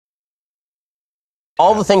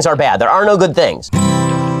All the things are bad. There are no good things.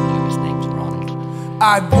 His name's Ronald.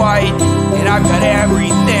 I'm white, and I've got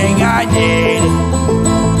everything I need.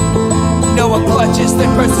 No one clutches their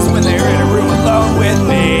purses when they're in a room alone with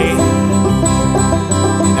me.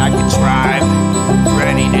 And I can drive through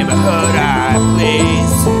any neighborhood I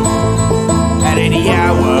please at any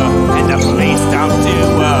hour, and the police don't do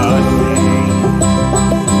a thing.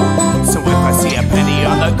 So if I see a penny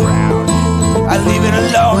on the ground, I leave it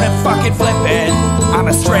alone and fucking flip it. I'm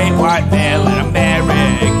a straight white male in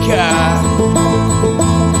America.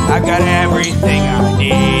 I got everything I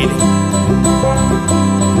need.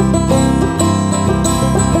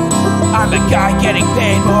 I'm a guy getting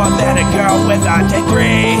paid more than a girl with a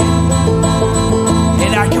degree.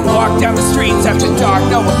 And I can walk down the streets after dark,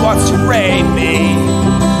 no one wants to rape me.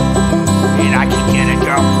 And I can get a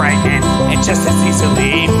girl pregnant and just as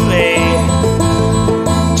easily flee.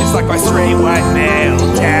 Just like my straight white male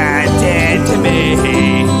dad did to me.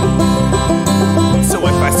 So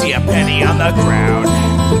if I see a penny on the ground,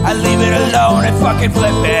 I leave it alone and fucking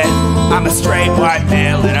flip it. I'm a straight white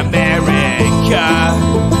male in America.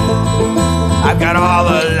 I've got all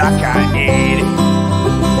the luck I need.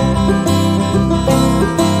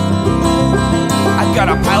 I've got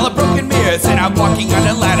a pile of broken mirrors and I'm walking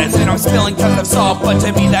under ladders and I'm spilling tons of salt, but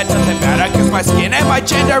to me that doesn't matter, cause my skin and my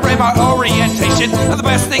gender and my orientation are the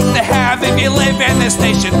best things to have if you live in this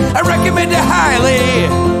nation. I recommend it highly.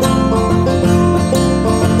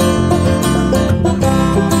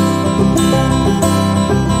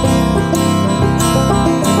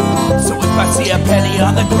 So if I see a penny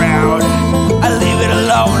on the ground, I leave it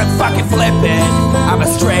alone and fucking flip it. I'm a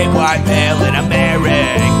straight white male in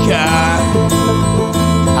America.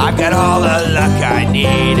 I've got all the luck I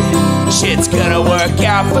need. Shit's gonna work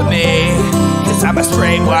out for me, cause I'm a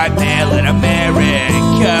straight white male in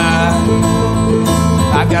America.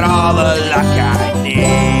 I've got all the luck I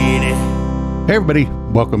need. Hey everybody,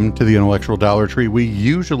 welcome to the Intellectual Dollar Tree. We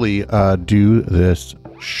usually do this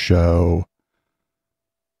show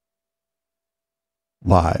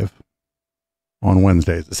live on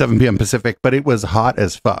Wednesdays at 7 p.m. Pacific, but it was hot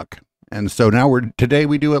as fuck. And so now today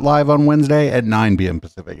we do it live on Wednesday at 9 p.m.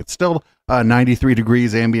 Pacific. It's still 93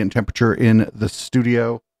 degrees ambient temperature in the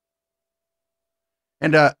studio.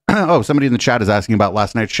 And, oh, somebody in the chat is asking about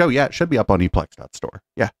last night's show. Yeah, it should be up on eplex.store.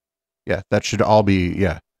 Yeah, that should all be,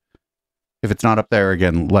 yeah. If it's not up there,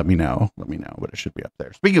 again, let me know, but it should be up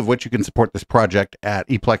there. Speaking of which, you can support this project at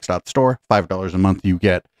eplex.store. $5 a month, you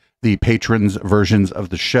get the patrons versions of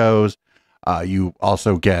the shows. You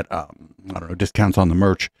also get, discounts on the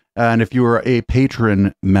merch. And if you are a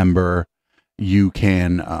patron member, you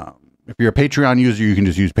can, if you're a Patreon user, you can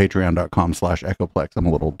just use patreon.com/echoplex. I'm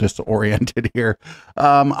a little disoriented here.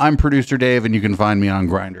 I'm producer Dave, and you can find me on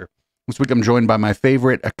Grindr. This week, I'm joined by my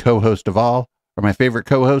favorite co-host of all, or my favorite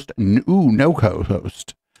co-host. No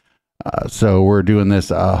co-host. So we're doing this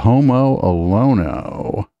Homo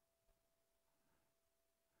Alono,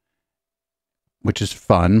 which is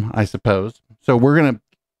fun, I suppose. So we're going to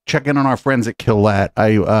check in on our friends at Killette.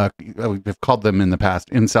 I've called them in the past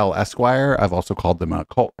Incel Esquire. I've also called them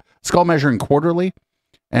Skull Measuring Quarterly.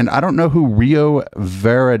 And I don't know who Rio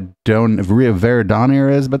Verdonner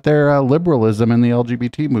is, but they're liberalism in the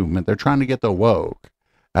LGBT movement. They're trying to get the woke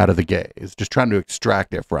out of the gays, just trying to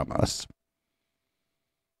extract it from us.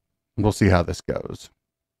 We'll see how this goes.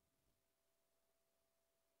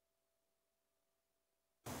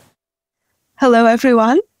 Hello,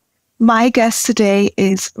 everyone. My guest today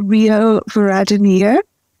is Rio Verdonner,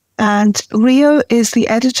 and Rio is the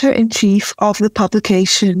editor-in-chief of the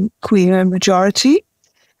publication Queer Majority.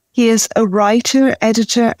 He is a writer,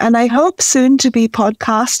 editor, and I hope soon to be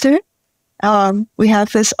podcaster. We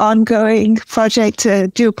have this ongoing project to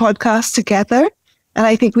do a podcast together, and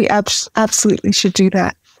I think we absolutely should do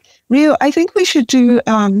that. Rio, I think we should do.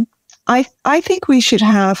 I think we should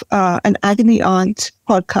have an Agony Aunt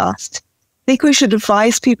podcast. I think we should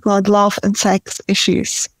advise people on love and sex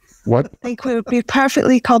issues. What? I think we would be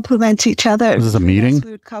perfectly complement each other. Is this a meeting? We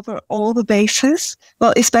would cover all the bases.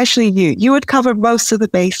 Well, especially you. You would cover most of the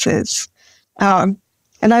bases. And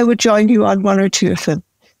I would join you on one or two of them.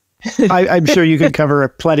 I'm sure you could cover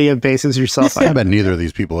plenty of bases yourself. I bet neither of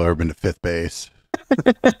these people have ever been to fifth base.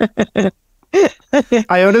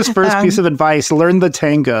 Iona's first piece of advice, learn the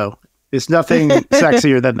tango. There's nothing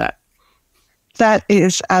sexier than that. That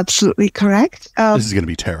is absolutely correct. This is going to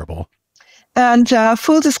be terrible. And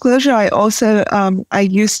full disclosure, I also I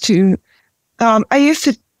used to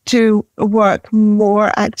work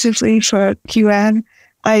more actively for QN.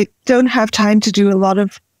 I don't have time to do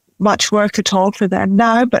much work at all for them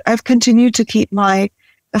now, but I've continued to keep my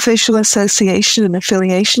official association and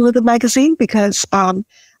affiliation with the magazine because So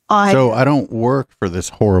I don't work for this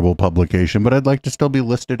horrible publication, but I'd like to still be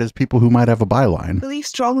listed as people who might have a byline. believe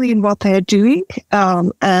strongly in what they're doing.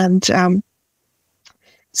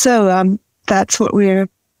 So that's what we're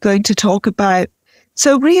going to talk about.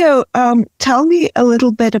 So Rio, tell me a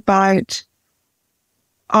little bit about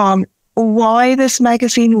why this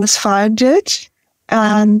magazine was founded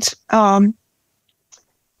and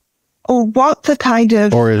what the kind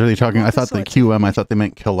of... Or are they talking, I thought the QM, I thought they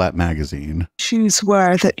meant Kill That Magazine. ...issues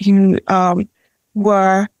were that you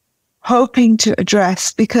were hoping to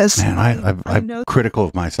address, because... Man, I'm critical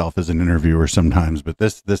of myself as an interviewer sometimes, but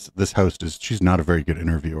this host she's not a very good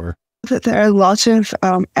interviewer. That there are a lot of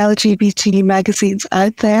LGBT magazines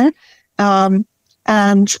out there,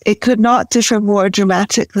 and it could not differ more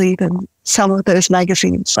dramatically than some of those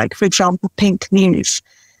magazines, like, for example, Pink News.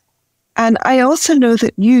 And I also know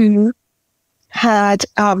that you have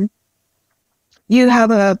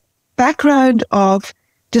a background of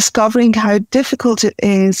discovering how difficult it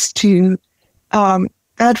is to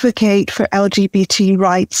advocate for LGBT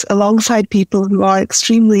rights alongside people who are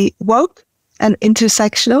extremely woke and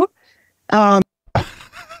intersectional. What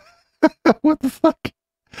the fuck?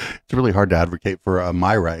 It's really hard to advocate for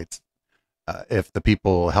my rights if the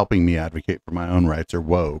people helping me advocate for my own rights are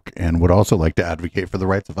woke and would also like to advocate for the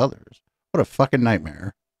rights of others. What a fucking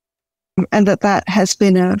nightmare. And that has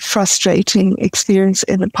been a frustrating experience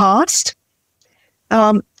in the past.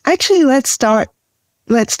 Actually, let's start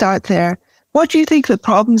there. What do you think the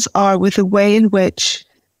problems are with the way in which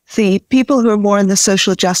the people who are more in the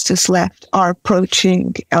social justice left are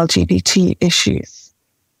approaching LGBT issues?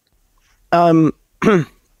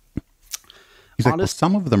 He's like, well,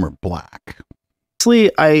 some of them are black.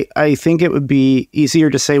 Honestly, I think it would be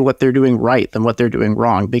easier to say what they're doing right than what they're doing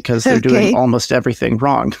wrong, because they're doing almost everything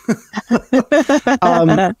wrong.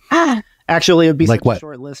 Actually, it would be like such a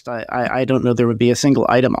short list. I don't know there would be a single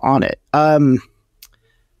item on it.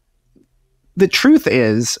 The truth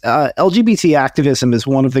is, LGBT activism is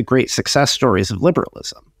one of the great success stories of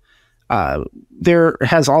liberalism. There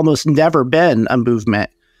has almost never been a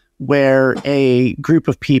movement where a group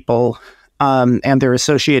of people and their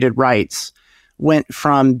associated rights went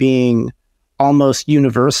from being almost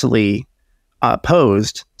universally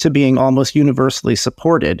opposed to being almost universally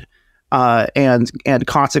supported, and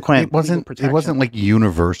consequent. It wasn't like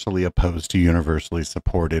universally opposed to universally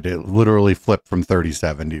supported. It literally flipped from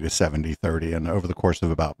 30-70 to 70-30, and over the course of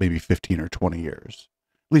about maybe 15 or 20 years,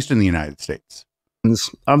 at least in the United States.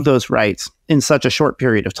 Of those rights in such a short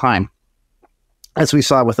period of time, as we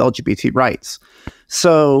saw with LGBT rights.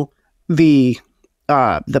 So the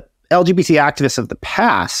LGBT activists of the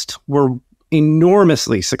past were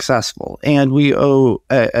enormously successful, and we owe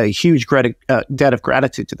a huge debt of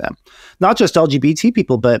gratitude to them. Not just LGBT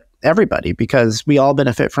people, but everybody, because we all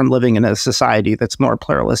benefit from living in a society that's more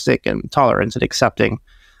pluralistic and tolerant and accepting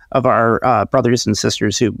of our brothers and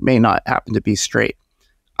sisters who may not happen to be straight.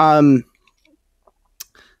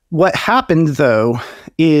 What happened, though,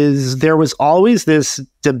 is there was always this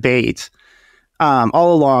debate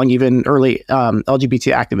all along, even early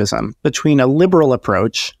LGBT activism, between a liberal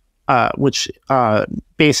approach, which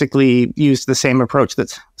basically used the same approach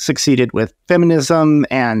that's succeeded with feminism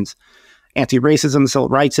and anti-racism, civil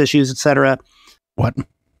rights issues, etc. What?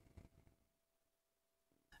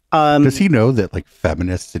 Does he know that like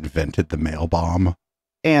feminists invented the mail bomb?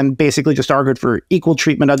 And basically just argued for equal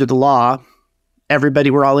treatment under the law. Everybody,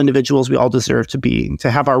 we're all individuals. We all deserve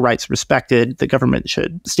to have our rights respected. The government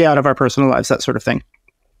should stay out of our personal lives, that sort of thing.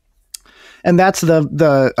 And that's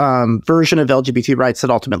the version of LGBT rights that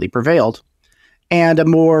ultimately prevailed. And a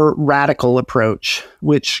more radical approach,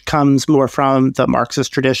 which comes more from the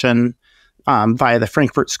Marxist tradition via the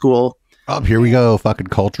Frankfurt School. Oh, here we go. Fucking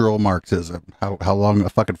cultural Marxism. How long?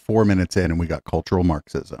 Fucking 4 minutes in and we got cultural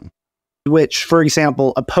Marxism. Which, for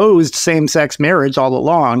example, opposed same-sex marriage all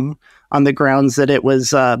along on the grounds that it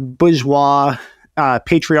was a bourgeois,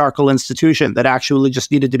 patriarchal institution that actually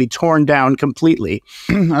just needed to be torn down completely.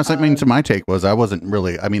 So my take was I wasn't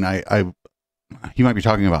really, he might be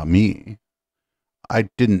talking about me.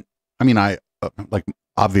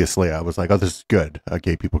 Obviously I was like, oh, this is good.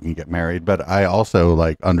 Gay people can get married. But I also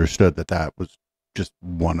like understood that was just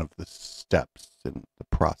one of the steps in the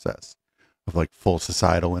process of like full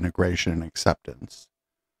societal integration and acceptance.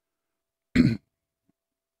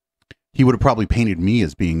 He would have probably painted me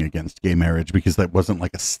as being against gay marriage because that wasn't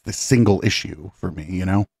like a single issue for me, you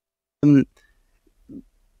know?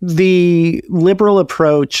 The liberal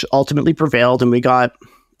approach ultimately prevailed and we got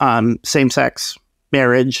same-sex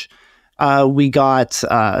marriage. We got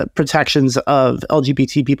protections of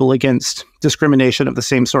LGBT people against discrimination of the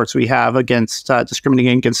same sorts we have against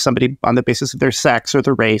discriminating against somebody on the basis of their sex or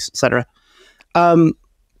their race, etc.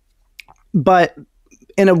 But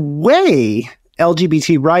in a way,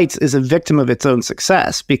 LGBT rights is a victim of its own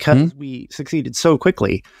success because we succeeded so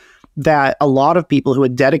quickly that a lot of people who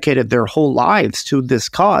had dedicated their whole lives to this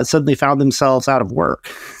cause suddenly found themselves out of work,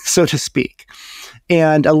 so to speak.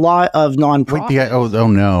 And a lot of nonprofits. Oh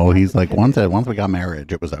no, he's like, once we got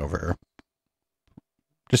married, it was over.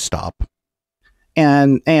 Just stop.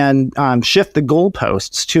 And shift the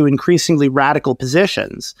goalposts to increasingly radical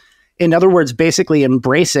positions. In other words, basically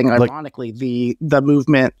embracing, ironically, the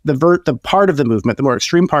movement, the part of the movement, the more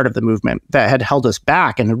extreme part of the movement that had held us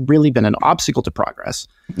back and had really been an obstacle to progress.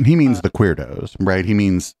 He means the queerdos, right? He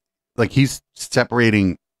means like he's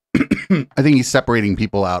separating. I think he's separating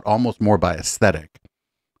people out almost more by aesthetic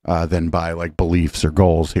than by like beliefs or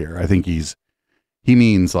goals here. I think he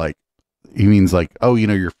means like, oh, you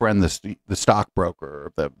know, your friend, the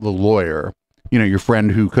stockbroker, the lawyer, you know, your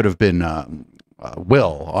friend who could have been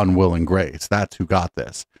Will on Will and Grace. That's who got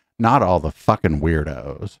this. Not all the fucking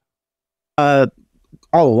weirdos. All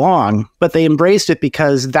along, but they embraced it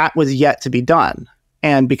because that was yet to be done.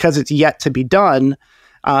 And because it's yet to be done,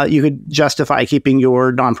 you could justify keeping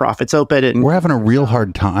your nonprofits open. And we're having a real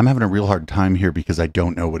hard time. I'm having a real hard time here because I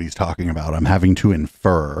don't know what he's talking about. I'm having to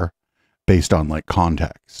infer based on like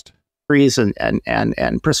context. Reason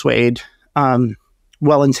and persuade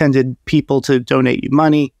well-intended people to donate you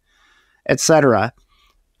money, etc.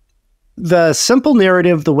 The simple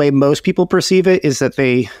narrative, the way most people perceive it, is that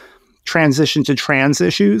they transition to trans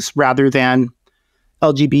issues rather than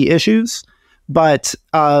LGBT issues. But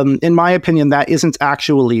in my opinion, that isn't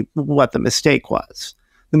actually what the mistake was.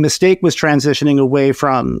 The mistake was transitioning away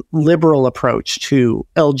from liberal approach to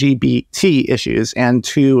LGBT issues and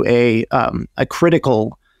to a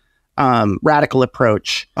critical, radical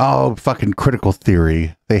approach. Oh, fucking critical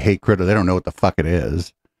theory. They hate critical. They don't know what the fuck it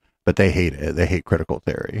is, but they hate it. They hate critical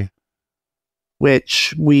theory.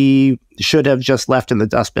 Which we should have just left in the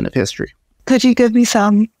dustbin of history. Could you give me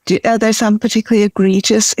some, are there some particularly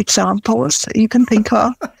egregious examples that you can think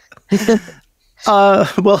of?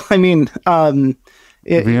 Well, I mean... the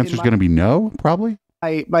answer's going to be no, probably?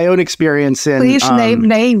 My own experience in... Please name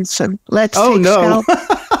names and let's oh, take no. scalp.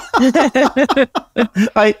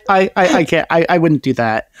 I can't. I wouldn't do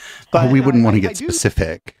that. But we wouldn't want to get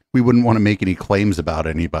specific. We wouldn't want to make any claims about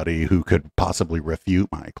anybody who could possibly refute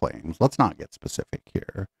my claims. Let's not get specific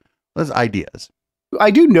here. Let's ideas. I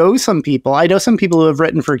do know some people. I know some people who have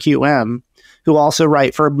written for QM who also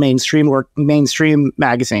write for mainstream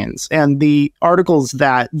magazines, and the articles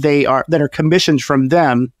that are commissioned from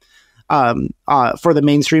them for the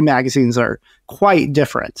mainstream magazines are quite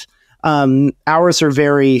different. Ours are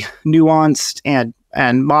very nuanced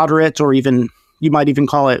and moderate, or even you might even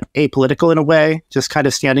call it apolitical in a way, just kind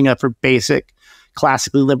of standing up for basic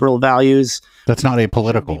classically liberal values. That's not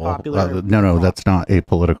apolitical. No, that's not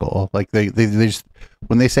apolitical. Like they just,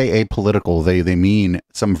 when they say apolitical, they mean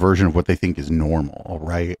some version of what they think is normal,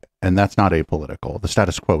 right? And that's not apolitical. The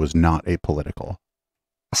status quo is not apolitical.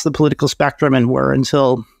 That's the political spectrum, and were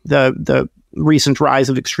until the recent rise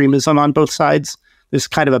of extremism on both sides. There's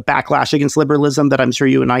kind of a backlash against liberalism that I'm sure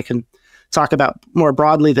you and I can talk about more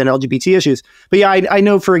broadly than LGBT issues. But yeah, I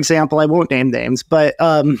know, for example, I won't name names, but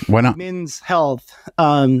why not? Men's Health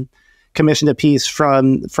commissioned a piece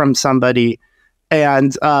from somebody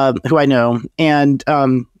and who I know, and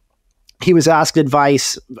he was asked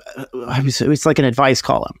advice. It was like an advice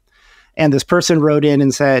column, and this person wrote in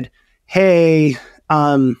and said, "Hey,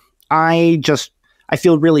 I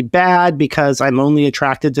feel really bad because I'm only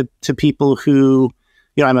attracted to people who,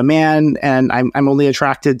 you know, I'm a man and I'm only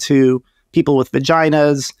attracted to people with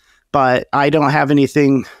vaginas, but I don't have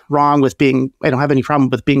anything wrong with I don't have any problem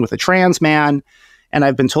with being with a trans man. And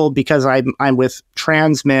I've been told because I'm with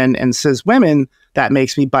trans men and cis women, that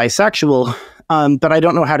makes me bisexual. But I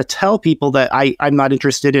don't know how to tell people that I'm not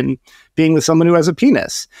interested in being with someone who has a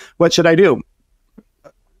penis. What should I do?"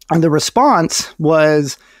 And the response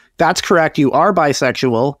was, "That's correct. You are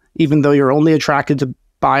bisexual, even though you're only attracted to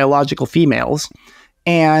biological females.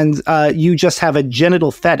 And you just have a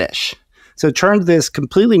genital fetish. So it turned this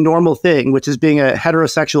completely normal thing, which is being a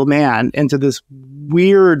heterosexual man, into this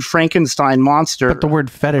weird Frankenstein monster." But the word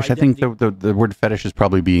fetish, I think the word fetish is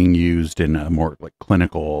probably being used in a more like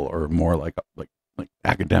clinical or more like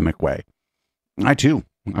academic way. I too.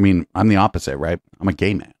 I mean, I'm the opposite, right? I'm a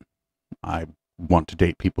gay man. I want to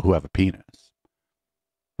date people who have a penis.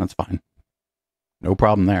 That's fine. No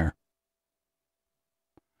problem there.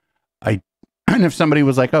 And if somebody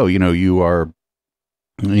was like, "Oh, you know, you are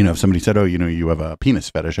You know, if somebody said, "Oh, you know, you have a penis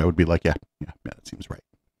fetish," I would be like, "Yeah, that seems right.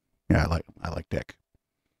 Yeah, I like dick.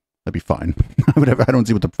 That'd be fine. I don't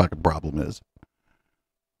see what the fucking problem is."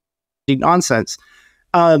 Nonsense.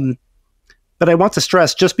 But I want to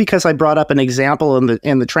stress, just because I brought up an example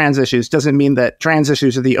in the trans issues doesn't mean that trans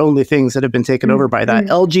issues are the only things that have been taken over by that.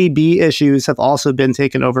 LGB issues have also been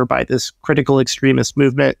taken over by this critical extremist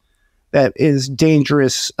movement that is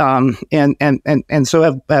dangerous, and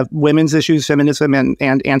so have women's issues, feminism, and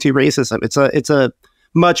anti-racism. It's a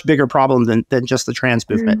much bigger problem than just the trans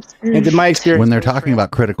movement. And in my experience, when they're talking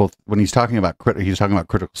about he's talking about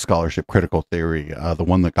critical scholarship, critical theory. The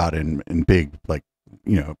one that got in big, like,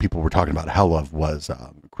 you know, people were talking about hell of was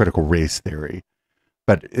critical race theory,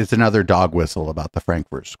 but it's another dog whistle about the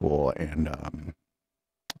Frankfurt School and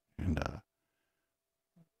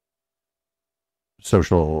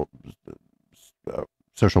social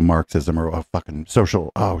Marxism or fucking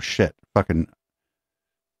social. Oh shit, fucking.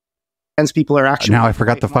 Trans people are actually now I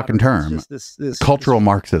forgot the fucking term. This cultural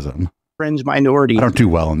Marxism. Fringe minority. I don't do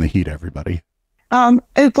well in the heat, everybody.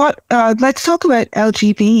 Let's talk about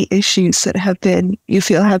LGB issues that you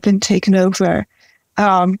feel have been taken over.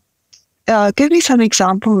 Give me some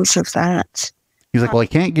examples of that. He's like, well, I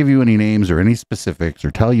can't give you any names or any specifics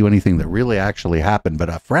or tell you anything that really actually happened, but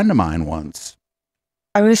a friend of mine once.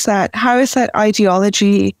 How is that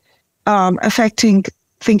ideology affecting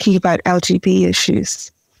thinking about LGB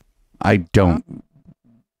issues? I don't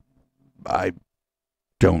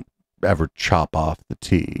ever chop off the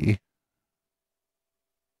T.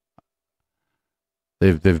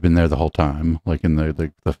 They've been there the whole time, like in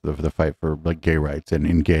the fight for like gay rights and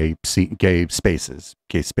in gay spaces,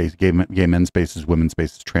 gay men's spaces, women's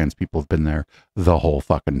spaces, trans people have been there the whole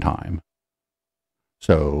fucking time.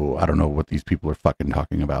 So I don't know what these people are fucking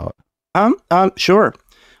talking about. Sure.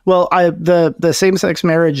 Well, the same-sex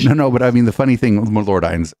marriage. No, but I mean the funny thing with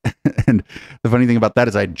Lordines, and the funny thing about that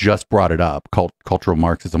is I just brought it up, cultural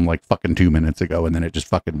Marxism, like fucking 2 minutes ago, and then it just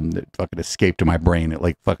fucking escaped to my brain. It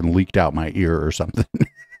like fucking leaked out my ear or something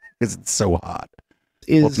because it's so hot.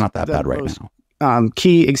 Well, it's not that bad right now.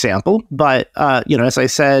 Key example, but you know, as I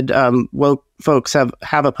said, woke folks have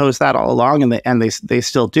opposed that all along, and they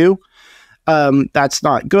still do. That's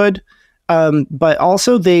not good. But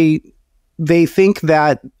also they think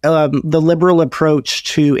that the liberal approach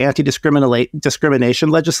to anti-discrimination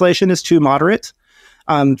legislation is too moderate.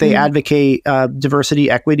 They advocate diversity,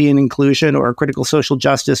 equity, and inclusion, or critical social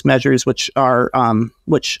justice measures, which are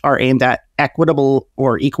aimed at equitable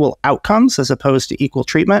or equal outcomes as opposed to equal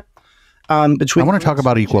treatment. I want to talk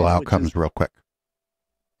about equal outcomes real quick.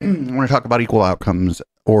 I want to talk about equal outcomes,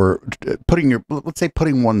 or let's say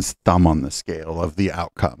putting one's thumb on the scale of the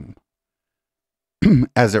outcome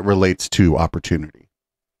as it relates to opportunity.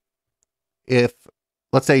 If,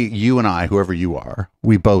 let's say you and I, whoever you are,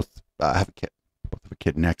 we both have a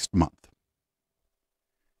kid next month.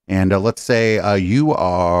 And let's say you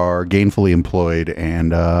are gainfully employed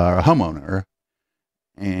and a homeowner,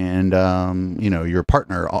 and you know, your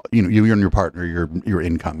partner, you and your partner, your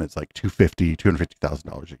income is like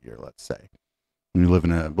 $250,000 a year, let's say. And you live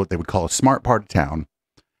in what they would call a smart part of town,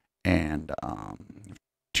 and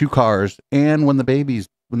 2 cars, and when the baby's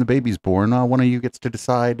born, one of you gets to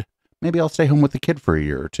decide, maybe I'll stay home with the kid for a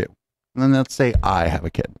year or 2. And then let's say I have a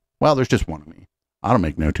kid. Well, there's just one of me. I don't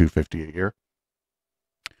make no $250 a year.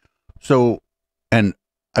 So, and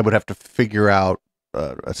I would have to figure out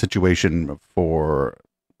a situation for,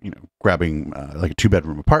 you know, grabbing like a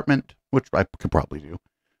 2-bedroom apartment, which I could probably do.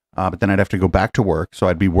 But then I'd have to go back to work. So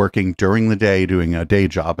I'd be working during the day, doing a day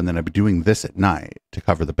job, and then I'd be doing this at night to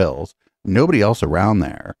cover the bills. Nobody else around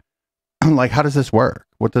there. Like, how does this work?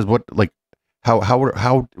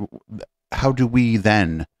 How do we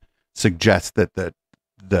then suggest that the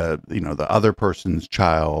other person's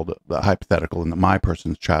child, the hypothetical, and my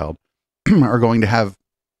person's child are going to have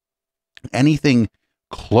anything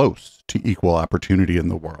close to equal opportunity in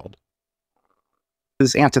the world?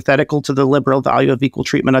 Is antithetical to the liberal value of equal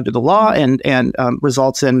treatment under the law, and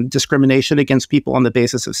results in discrimination against people on the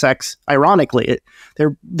basis of sex. Ironically,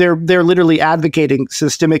 they're literally advocating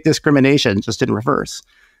systemic discrimination, just in reverse.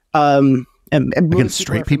 And against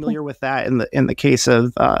straight people, familiar with that in the case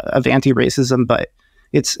of anti-racism, but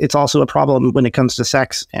it's also a problem when it comes to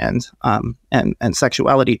sex and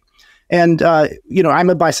sexuality. And you know, I'm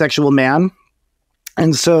a bisexual man,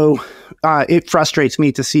 and so it frustrates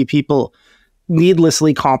me to see people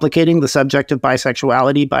needlessly complicating the subject of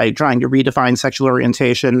bisexuality by trying to redefine sexual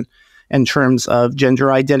orientation in terms of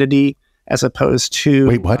gender identity, as opposed to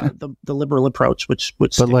the liberal approach, which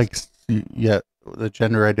but like, yeah, the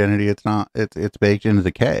gender identity, it's baked into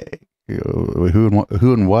the cake.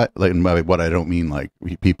 who and what, like, and by what I don't mean like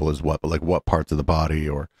people is what, but like what parts of the body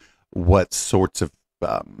or what sorts of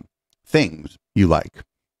things you like.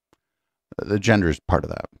 The gender is part of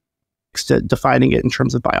that. To defining it in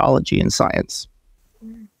terms of biology and science.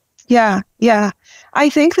 Yeah. I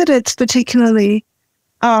think that it's particularly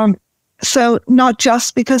so not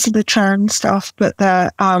just because of the trans stuff, but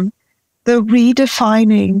the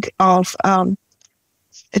redefining of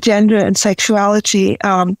gender and sexuality.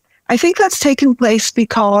 I think that's taken place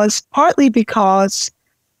partly because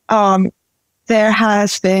there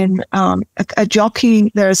has been a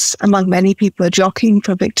jockeying. There's among many people a jockeying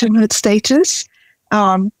for victimhood status,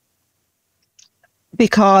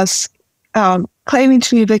 because claiming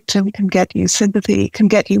to be a victim can get you sympathy, can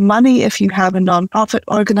get you money if you have a nonprofit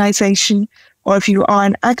organization, or if you are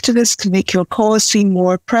an activist, can make your cause seem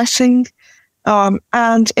more pressing.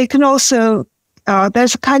 And it can also,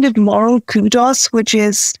 there's a kind of moral kudos, which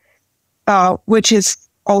is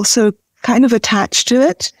also kind of attached to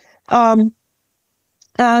it.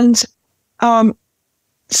 And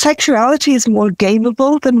sexuality is more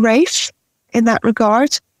gameable than race in that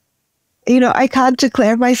regard. You know, I can't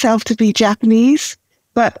declare myself to be Japanese,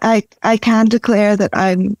 but I can declare that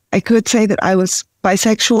I could say that I was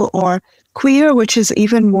bisexual or queer, which is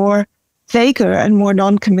even more vaguer and more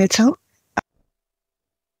non-committal.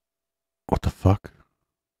 What the fuck?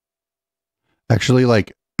 Actually,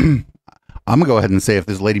 like, I'm gonna go ahead and say if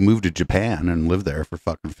this lady moved to Japan and lived there for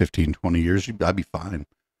fucking 15, 20 years, I'd be fine.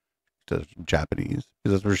 She's Japanese,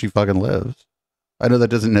 because that's where she fucking lives. I know that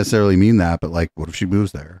doesn't necessarily mean that, but like, what if she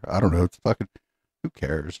moves there? I don't know. It's fucking, who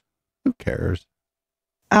cares? Who cares?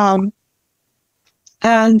 And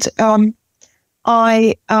then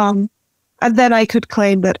I could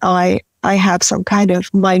claim that I have some kind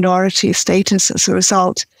of minority status as a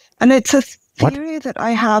result. And it's a theory that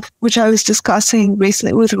I have, which I was discussing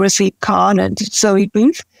recently with Razib Khan and Zoe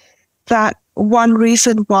Booth, that one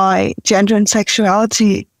reason why gender and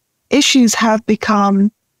sexuality issues have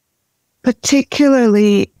become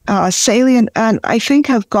particularly salient, and I think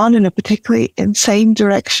have gone in a particularly insane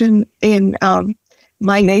direction in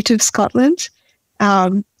my native Scotland.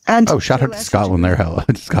 And shout out to Scotland.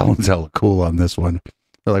 Scotland's hella cool on this one.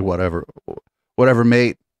 They're like, whatever,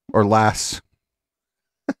 mate or lass.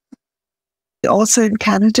 Also in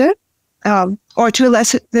Canada, or to a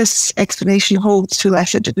lesser, this explanation holds to a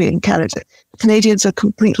lesser degree in Canada. Canadians are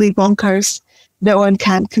completely bonkers. No one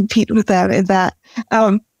can compete with them in that.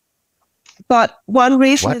 But one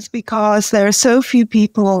reason is because there are so few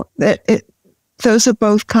people those are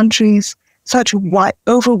both countries, such white,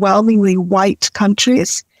 overwhelmingly white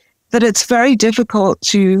countries, that it's very difficult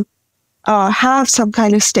to have some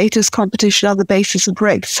kind of status competition on the basis of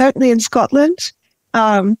race. Certainly in Scotland,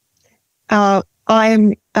 there are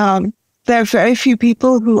very few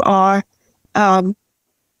people who are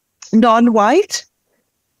non-white.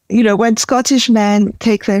 You know, when Scottish men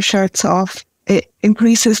take their shirts off, it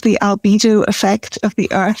increases the albedo effect of the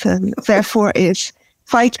earth, and therefore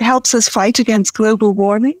helps us fight against global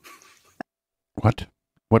warming. What?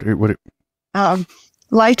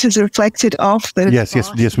 Light is reflected off the yes.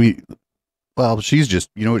 Well, she's just,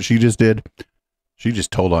 you know what she just did? She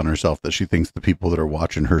just told on herself that she thinks the people that are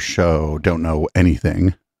watching her show don't know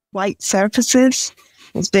anything. White surfaces,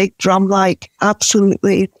 those big drum-like,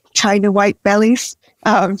 absolutely China white bellies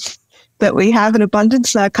that we have in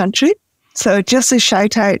abundance in our country. So just a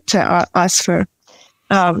shout out to us for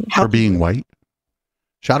being white.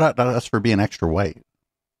 Shout out to us for being extra white.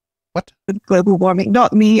 What? Global warming.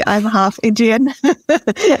 Not me. I'm half Indian,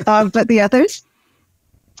 but the others.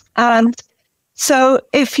 And so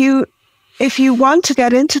if you want to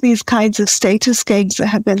get into these kinds of status games that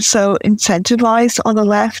have been so incentivized on the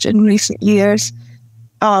left in recent years,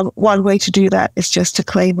 one way to do that is just to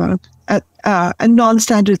claim a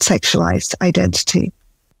non-standard sexualized identity.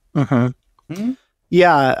 Uh-huh. Hmm?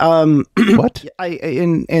 Yeah. What?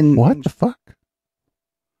 In what the fuck?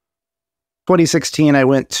 2016, I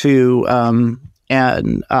went to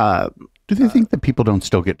do they think that people don't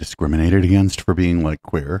still get discriminated against for being like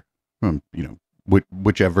queer? You know,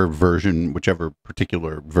 whichever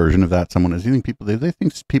particular version of that someone is. Do you think they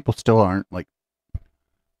think people still aren't like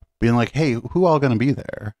being like, hey, who all going to be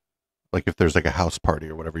there? Like if there's like a house party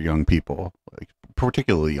or whatever, young people, like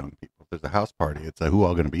particularly young people, if there's a house party, it's like, who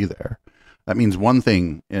all going to be there? That means one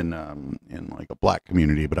thing in like a black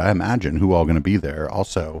community, but I imagine who all going to be there.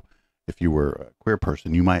 Also, if you were a queer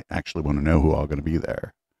person, you might actually want to know who all going to be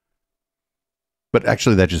there. But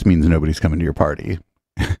actually, that just means nobody's coming to your party.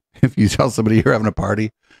 If you tell somebody you're having a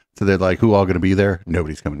party, so they're like, who all going to be there?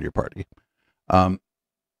 Nobody's coming to your party.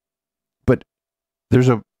 But there's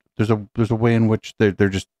a way in which they're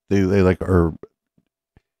they like are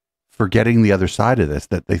forgetting the other side of this,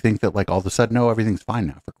 that they think that like all of a sudden, no, everything's fine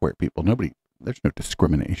now for queer people. There's no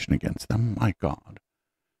discrimination against them. My God.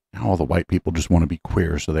 Now all the white people just want to be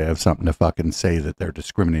queer so they have something to fucking say that they're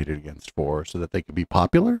discriminated against for so that they can be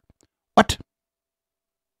popular? What?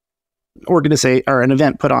 Organization or an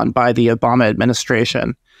event put on by the Obama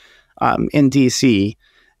administration in DC.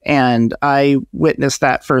 And I witnessed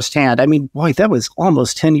that firsthand. I mean, boy, that was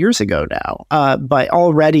almost 10 years ago now. But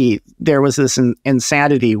already there was this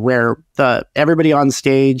insanity where everybody on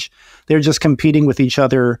stage, they're just competing with each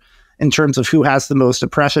other in terms of who has the most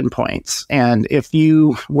oppression points. And if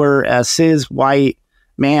you were a cis white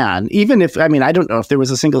man, even if, I mean, I don't know if there was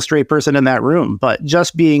a single straight person in that room, but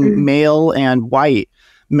just being male and white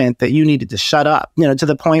meant that you needed to shut up, to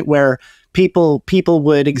the point where people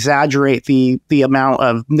would exaggerate the amount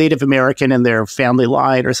of Native American in their family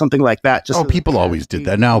line or something like that. Just people always did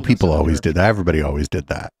that. No, people always did that. Everybody always did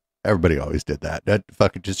that. Everybody always did that. That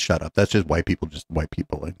fucking just shut up. That's just white people,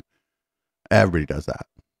 and everybody does that.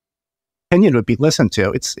 Opinion would be listened to.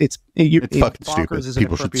 It's fucking stupid.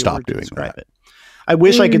 People should stop doing that. It. I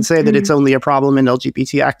wish I could say that it's only a problem in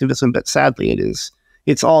LGBT activism, but sadly it is.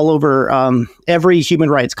 It's all over. Every human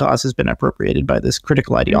rights cause has been appropriated by this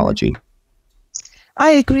critical ideology.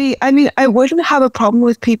 I agree. I mean, I wouldn't have a problem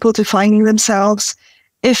with people defining themselves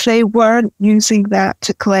if they weren't using that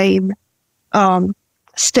to claim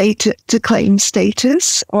status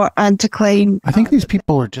and to claim. I think these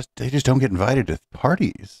people are they just don't get invited to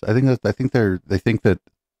parties. I think that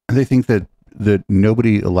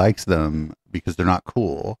nobody likes them because they're not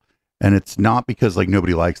cool. And it's not because like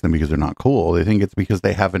nobody likes them because they're not cool. They think it's because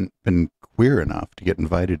they haven't been queer enough to get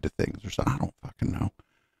invited to things or something. I don't fucking know.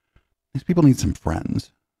 These people need some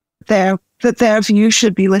friends. That their view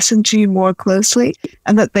should be listened to more closely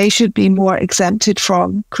and that they should be more exempted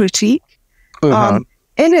from critique. In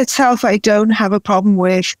itself, I don't have a problem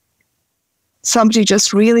with somebody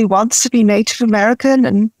just really wants to be Native American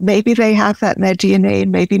and maybe they have that in their DNA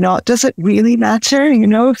and maybe not. Does it really matter?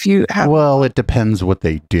 If you have... Well, it depends what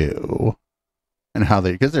they do and how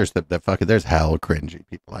they... Because there's there's hell cringy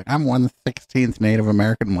people like, I'm 1/16th Native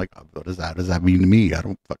American. I'm like, what does that mean to me? I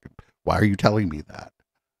don't fucking... Why are you telling me that?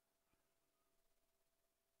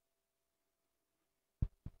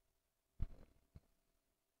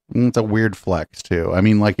 It's a weird flex too. I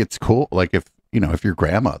mean, like it's cool. Like if your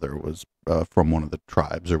grandmother was from one of the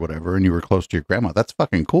tribes or whatever, and you were close to your grandma, that's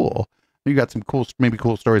fucking cool. You got some maybe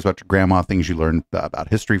cool stories about your grandma, things you learned about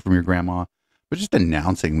history from your grandma. But just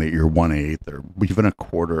announcing that you're 1/8 or even a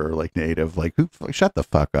quarter like Native, like shut the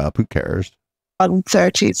fuck up. Who cares?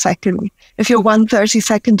 1/32nd. If you're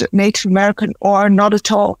 1/32nd Native American or not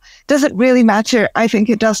at all, does it really matter? I think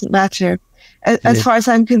it doesn't matter. As far as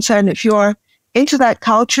I'm concerned, if you're into that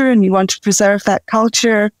culture and you want to preserve that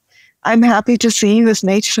culture, I'm happy to see you as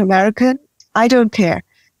Native American. I don't care.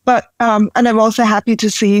 But, and I'm also happy to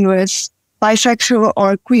see you as bisexual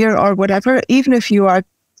or queer or whatever, even if you are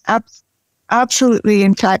absolutely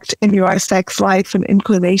intact in your sex life and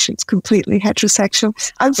inclinations, completely heterosexual.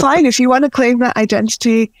 I'm fine if you want to claim that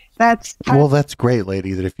identity. That's great,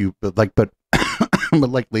 lady. That if you like, but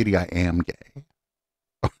like, lady, I am gay.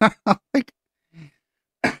 Like,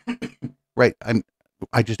 right?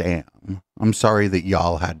 I just am. I'm sorry that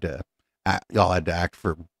y'all had to act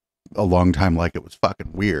for a long time like it was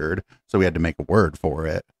fucking weird. So we had to make a word for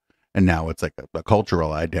it, and now it's like a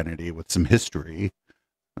cultural identity with some history.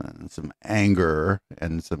 Some anger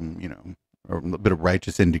and some, a bit of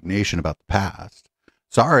righteous indignation about the past.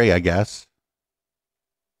 Sorry, I guess.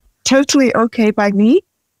 Totally okay by me.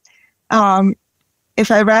 If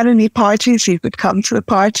I ran any parties, you could come to the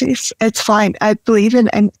parties. It's fine. I believe in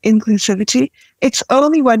inclusivity. It's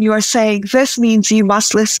only when you are saying this means you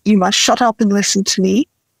must shut up and listen to me,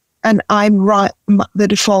 and I'm right. The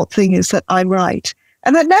default thing is that I'm right,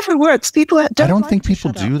 and that never works. I don't think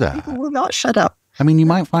people do that. People will not shut up. I mean, you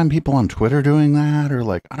might find people on Twitter doing that, or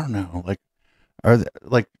like, I don't know, like, are they,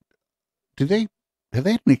 like, have they had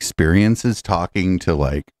any experiences talking to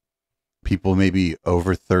like people maybe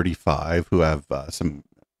over 35 who have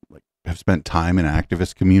have spent time in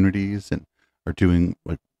activist communities and are doing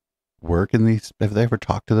like work in these? Have they ever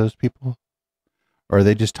talked to those people? Or are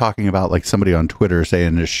they just talking about like somebody on Twitter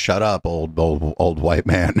saying, just shut up, old white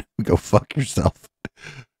man, go fuck yourself.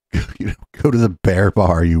 Go to the bear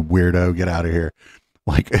bar, you weirdo, get out of here.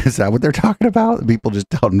 Like, is that what they're talking about? People just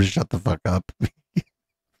tell them to shut the fuck up.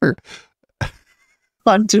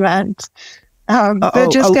 Fun to rant. They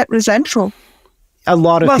just get resentful. A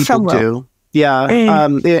lot of people do. Yeah.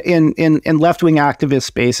 In left-wing activist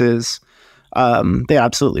spaces, They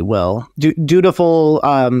absolutely will. Dutiful,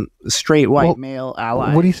 straight white male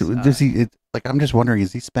allies. What does he? Like, I'm just wondering,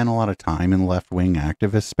 does he spend a lot of time in left wing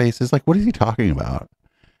activist spaces? Like, what is he talking about?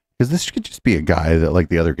 Because this could just be a guy that like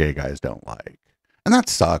the other gay guys don't like, and that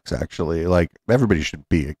sucks. Actually, like everybody should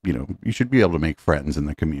be, you should be able to make friends in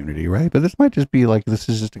the community, right? But this might just be like this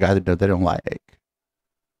is just a guy that they don't like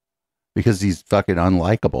because he's fucking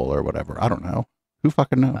unlikable or whatever. I don't know. Who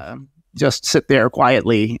fucking knows? Just sit there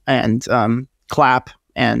quietly and clap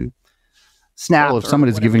and snap. Well, if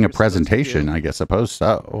somebody's giving a presentation, I guess suppose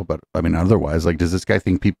so. But I mean, otherwise, like, does this guy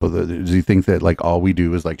think does he think that like all we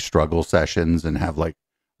do is like struggle sessions and have like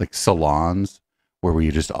salons where we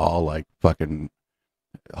just all like fucking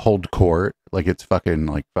hold court? Like it's fucking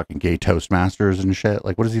gay Toastmasters and shit.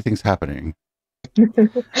 Like, what does he think's happening?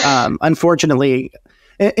 Unfortunately,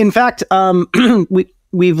 in fact,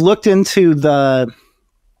 we've looked into the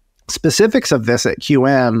specifics of this at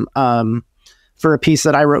QM for a piece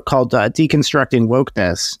that I wrote called Deconstructing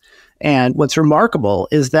Wokeness. And what's remarkable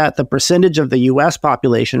is that the percentage of the US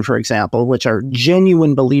population, for example, which are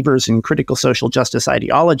genuine believers in critical social justice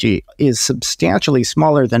ideology, is substantially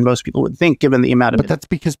smaller than most people would think, given the amount of... But that's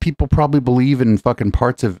because people probably believe in fucking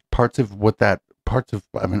parts of I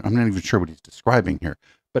mean, I'm not even sure what he's describing here,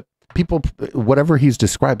 but people, whatever he's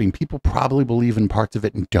describing, people probably believe in parts of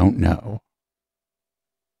it and don't know.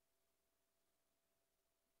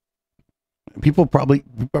 People probably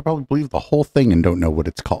believe the whole thing and don't know what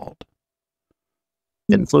it's called.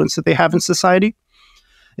 Influence that they have in society.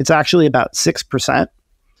 It's actually about 6%.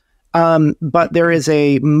 But there is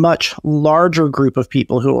a much larger group of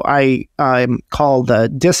people who I call the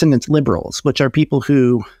dissonant liberals, which are people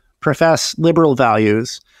who profess liberal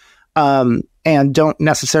values and don't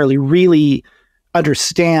necessarily really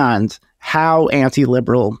understand how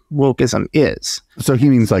anti-liberal wokeism is. So he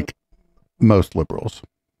means like most liberals.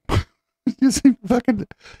 It's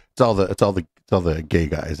all the gay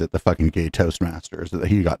guys at the fucking gay Toastmasters that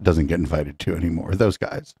he doesn't get invited to anymore. Those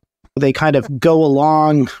guys. They kind of go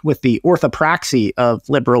along with the orthopraxy of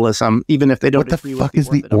liberalism, even if they don't agree with What the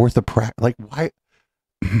fuck is the orthopraxy? Like, why?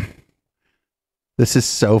 This is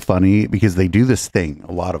so funny because they do this thing,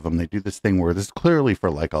 a lot of them, they do this thing where this is clearly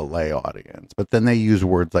for like a lay audience, but then they use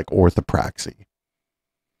words like orthopraxy,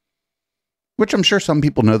 which I'm sure some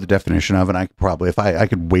people know the definition of, and I could probably, if I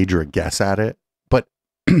could wager a guess at it, but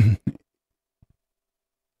I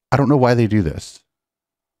don't know why they do this.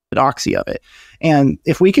 Orthodoxy of it. And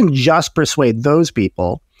if we can just persuade those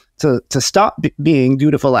people to stop being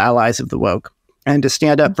dutiful allies of the woke and to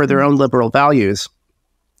stand up for their own liberal values,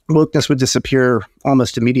 wokeness would disappear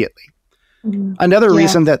almost immediately. Another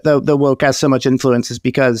reason that the woke has so much influence is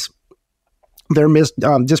because they're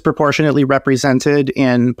disproportionately represented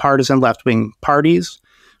in partisan left-wing parties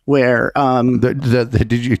where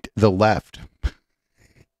the left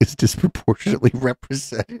is disproportionately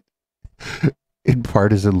represented in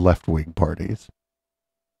partisan left-wing parties.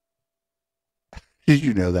 Did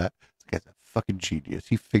you know that? This guy's a fucking genius.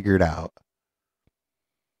 He figured out.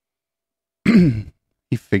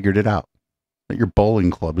 He figured it out. That your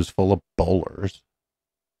bowling club is full of bowlers.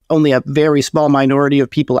 Only a very small minority of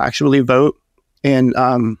people actually vote in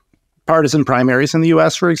partisan primaries in the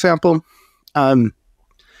U.S., for example. And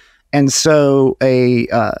so a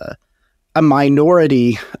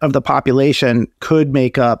minority of the population could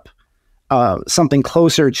make up something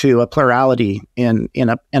closer to a plurality in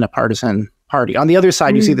a partisan party. On the other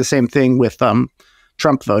side, you see the same thing with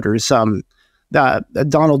Trump voters.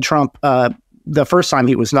 Donald Trump, the first time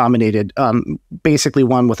he was nominated, basically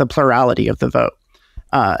won with a plurality of the vote.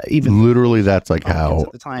 Even literally, that's like how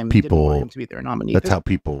at the time people didn't want him to be their nominee. That's how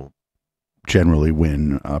people generally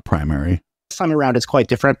win a primary. This time around, it's quite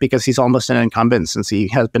different because he's almost an incumbent since he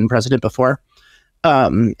has been president before,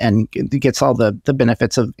 and gets all the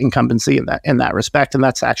benefits of incumbency in that respect. And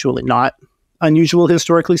that's actually not unusual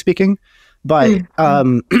historically speaking. But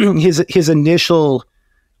his initial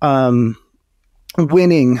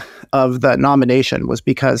winning of the nomination was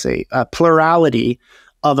because a plurality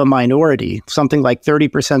of a minority, something like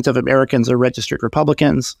 30% of Americans are registered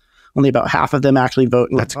Republicans. Only about half of them actually vote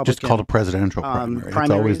in That's Republican. just called a presidential primary. It's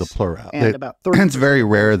always the plurality. And about it's very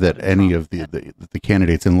rare that any of the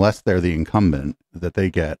candidates, unless they're the incumbent, that they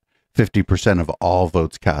get 50% of all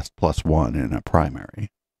votes cast plus one in a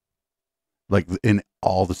primary. Like in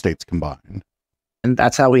all the states combined. And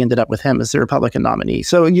that's how we ended up with him as the Republican nominee.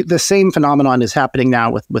 So the same phenomenon is happening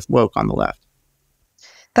now with woke on the left.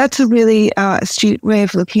 That's a really astute way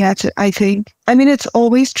of looking at it, I think. I mean, it's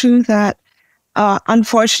always true that,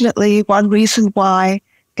 unfortunately, one reason why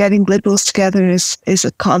getting liberals together is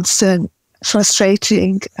a constant,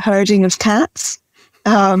 frustrating herding of cats.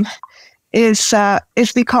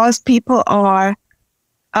 is because people are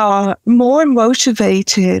more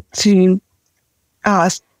motivated to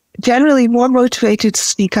generally more motivated to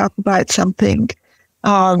speak up about something,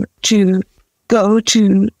 to go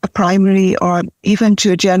to a primary or even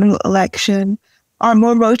to a general election, are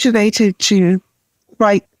more motivated to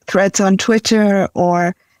write threads on Twitter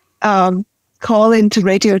or call into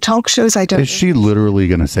radio talk shows. I don't know. Is she literally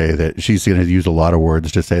going to say that she's going to use a lot of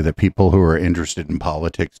words to say that people who are interested in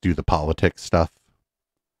politics do the politics stuff?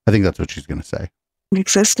 I think that's what she's going to say.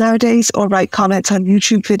 Exist nowadays, or write comments on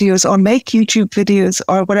YouTube videos, or make YouTube videos,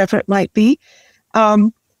 or whatever it might be.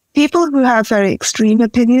 People who have very extreme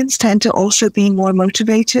opinions tend to also be more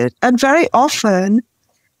motivated, and very often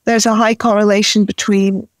there's a high correlation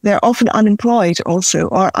between they're often unemployed also,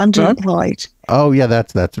 or underemployed. Oh yeah,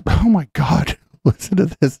 that's oh my god. Listen to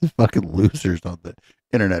this fucking losers on the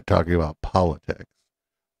internet talking about politics.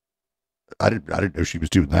 I didn't know she was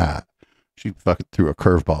doing that. She fucking threw a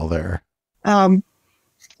curveball there.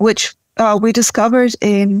 Which we discovered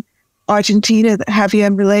in Argentina, that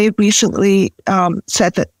Javier Milei recently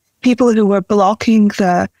said that people who were blocking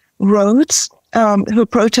the roads, who were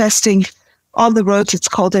protesting on the roads, it's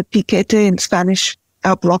called a piquete in Spanish,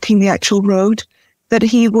 blocking the actual road, that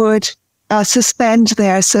he would suspend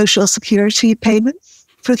their social security payments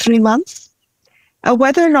for 3 months.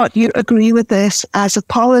 Whether or not you agree with this as a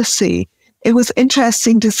policy, it was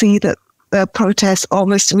interesting to see that the protests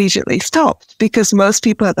almost immediately stopped, because most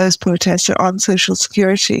people at those protests are on social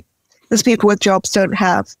security. Those people with jobs don't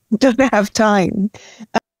have time.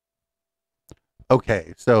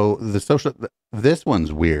 Okay, so this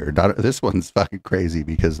one's weird. This one's fucking crazy,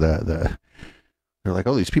 because they're like,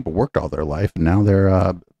 oh, these people worked all their life and now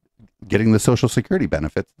they're getting the social security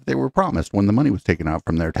benefits that they were promised when the money was taken out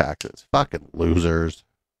from their taxes. Fucking losers.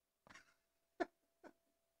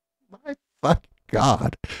 My fucking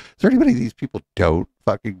God. Is there anybody these people don't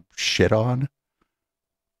fucking shit on?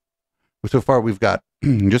 So far, we've got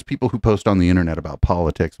just people who post on the internet about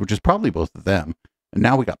politics, which is probably both of them. And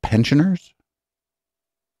now we got pensioners.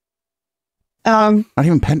 Not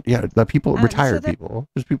even the people, retired people.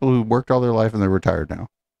 There's people who worked all their life and they're retired now.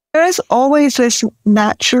 There is always this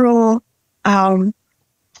natural,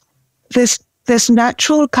 this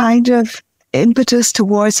natural kind of impetus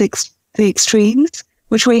towards the extremes,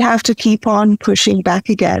 which we have to keep on pushing back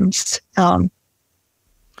against. That's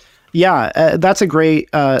a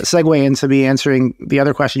great segue into me answering the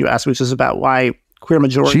other question you asked, which is about why Queer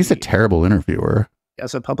Majority. She's a terrible interviewer.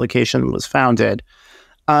 As a publication was founded.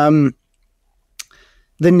 The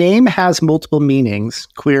name has multiple meanings,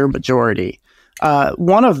 Queer Majority.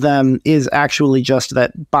 One of them is actually just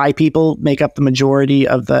that bi people make up the majority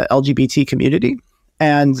of the LGBT community.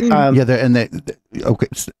 And okay.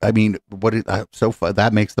 I mean, so far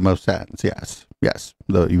that makes the most sense. Yes.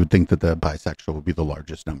 Though you would think that the bisexual would be the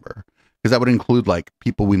largest number, because that would include like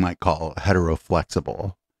people we might call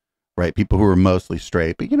heteroflexible, right? People who are mostly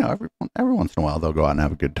straight, but every once in a while they'll go out and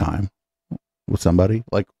have a good time with somebody.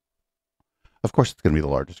 Like, of course, it's going to be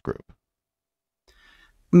the largest group.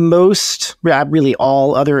 Most, really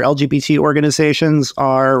all other LGBT organizations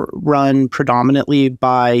are run predominantly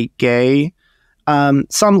by gay,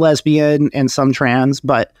 some lesbian and some trans,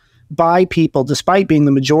 but bi people, despite being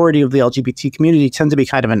the majority of the LGBT community, tend to be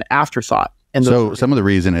kind of an afterthought. And so some of the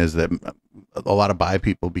reason is that a lot of bi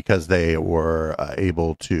people, because they were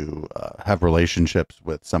able to have relationships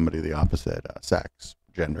with somebody of the opposite sex,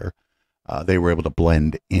 gender, they were able to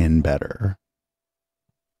blend in better.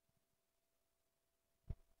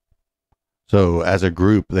 So as a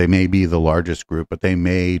group, they may be the largest group, but they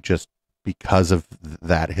may just, because of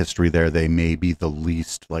that history there, they may be the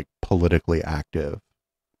least like politically active.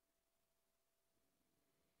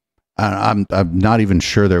 I'm not even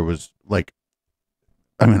sure there was like,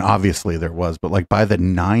 I mean, obviously there was, but like by the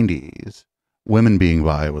 90s, women being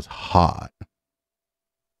bi was hot.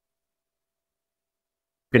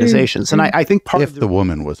 Organizations. And I think part if of the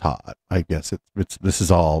woman was hot, I guess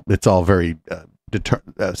it's all very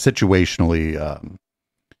situationally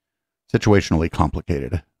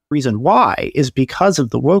complicated. Reason why is because of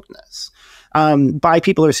the wokeness. Bi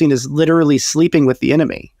people are seen as literally sleeping with the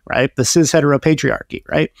enemy, right? The cis heteropatriarchy,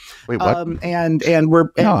 right? Wait, what? And we're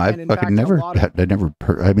I fucking never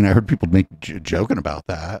heard. I mean, I heard people joking about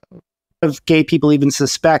that. Of gay people even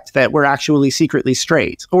suspect that we're actually secretly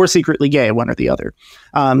straight or secretly gay, one or the other.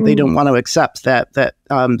 They don't want to accept that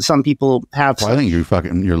some people have. Well, I think you're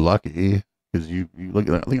lucky, because you look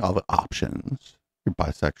at, I think, all the options. You're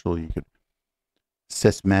bisexual. You could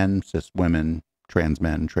cis men, cis women, trans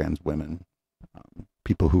women,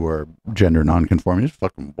 people who are gender non-conforming. Just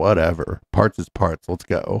fucking whatever. Parts is parts. Let's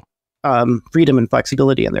go. freedom and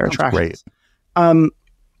flexibility in their That's attractions. great.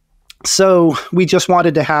 So we just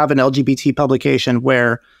wanted to have an LGBT publication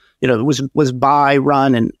where, you know, it was by,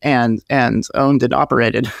 run, and owned and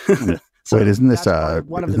operated. So wait, isn't this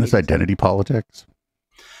one of the isn't this identity politics?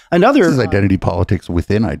 Another This is identity politics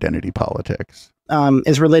within identity politics.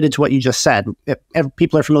 Is related to what you just said. If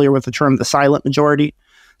people are familiar with the term the silent majority.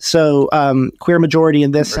 So queer majority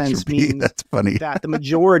in this sense means that's funny. that the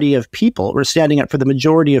majority of people, we're standing up for the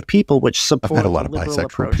majority of people, which support I've met a lot the of liberal bisexual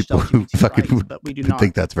approach to people who LGBT fucking rights, but we do not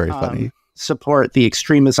think that's very funny. support the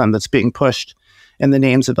extremism that's being pushed in the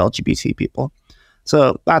names of LGBT people.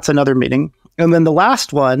 So that's another meeting. And then the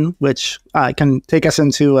last one, which can take us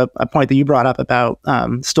into a point that you brought up about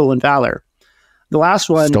stolen valor. The last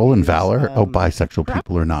one. Stolen valor? Bisexual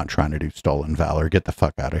people are not trying to do stolen valor. Get the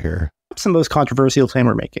fuck out of here. Perhaps the most controversial claim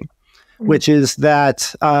we're making, which is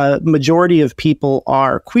that majority of people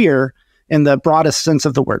are queer in the broadest sense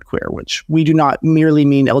of the word queer, which we do not merely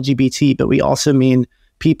mean LGBT, but we also mean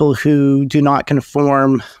people who do not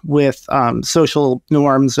conform with social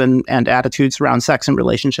norms and attitudes around sex and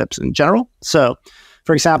relationships in general. So,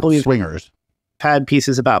 for example, we've Swingers. had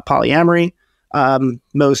pieces about polyamory.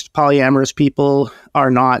 Most polyamorous people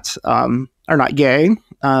are not gay,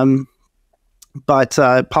 but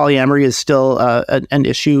polyamory is still an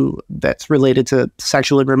issue that's related to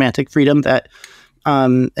sexual and romantic freedom that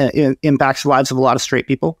impacts the lives of a lot of straight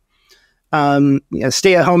people.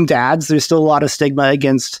 Stay-at-home dads, there's still a lot of stigma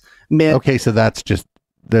against men. Okay, so that's just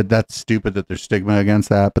that's stupid that there's stigma against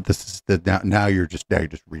that, but this is now you're just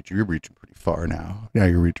reaching pretty far now. Now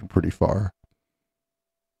you're reaching pretty far.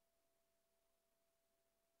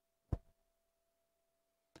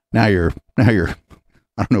 Now you're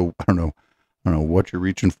I don't know what you're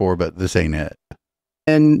reaching for, but this ain't it.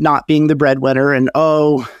 And not being the breadwinner, and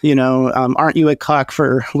aren't you a cuck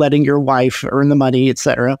for letting your wife earn the money,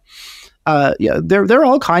 etc. There are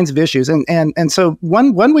all kinds of issues, and so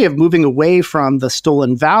one way of moving away from the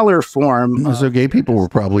stolen valor form. So gay people were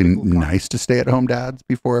probably nice to stay-at-home dads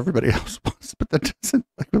before everybody else was, but that doesn't.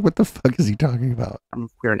 Like, what the fuck is he talking about?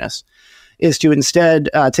 Queerness is to instead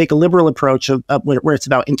take a liberal approach of where it's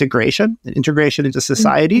about integration into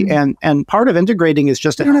society, and part of integrating is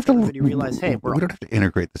just to have everybody realize, hey, we don't have to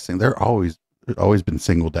integrate this thing. There's always been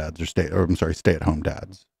single dads or stay-at-home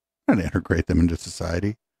dads. We're not to integrate them into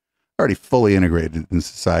society. Already fully integrated in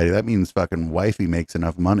society. That means fucking wifey makes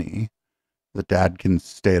enough money that dad can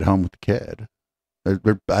stay at home with the kid.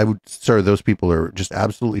 I would say those people are just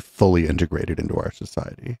absolutely fully integrated into our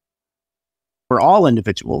society. We're all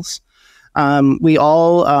individuals. We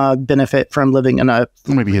all benefit from living in a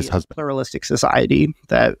maybe his husband pluralistic society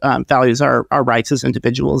that values our rights as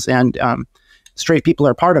individuals, and straight people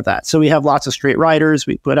are part of that. So we have lots of straight writers.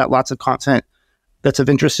 We put out lots of content that's of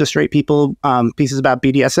interest to straight people, pieces about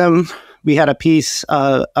BDSM. We had a piece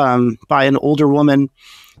by an older woman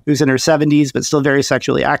who's in her 70s, but still very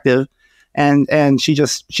sexually active. And she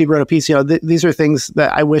wrote a piece, these are things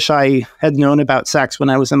that I wish I had known about sex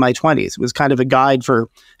when I was in my 20s. It was kind of a guide for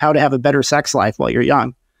how to have a better sex life while you're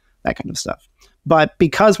young, that kind of stuff. But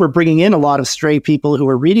because we're bringing in a lot of straight people who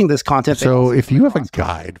are reading this content. So if you have a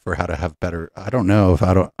guide for how to have better, I don't know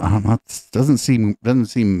if doesn't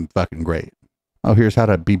seem fucking great. Oh, here's how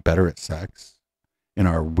to be better at sex in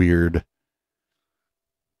our weird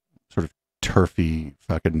sort of turfy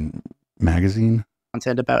fucking magazine.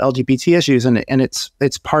 Content about LGBT issues, and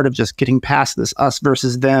it's part of just getting past this us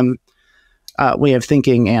versus them way of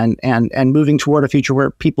thinking, and moving toward a future where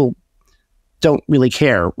people don't really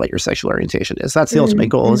care what your sexual orientation is. That's the ultimate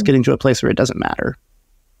goal, is getting to a place where it doesn't matter.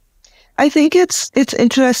 I think it's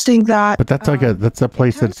interesting that, but that's a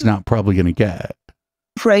place that's not probably going to get.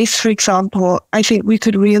 Race, for example, I think we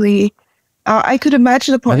could really, I could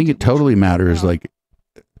imagine a point. I think it totally matters,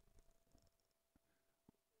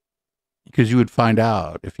 because you would find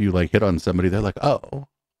out if you hit on somebody, they're like, oh,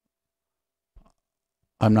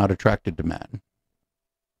 I'm not attracted to men.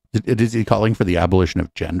 Is he calling for the abolition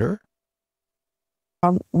of gender?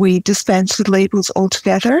 We dispense with labels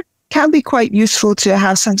altogether. Can be quite useful to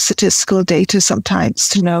have some statistical data sometimes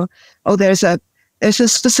to know, oh, there's a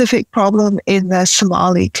specific problem in the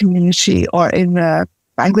Somali community or in the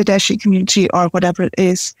Bangladeshi community or whatever it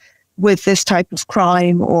is with this type of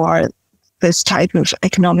crime or this type of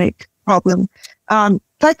economic problem.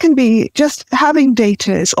 That can be, just having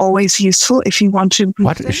data is always useful if you want to improve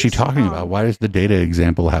What things. is she talking about? Why does the data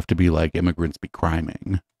example have to be like immigrants be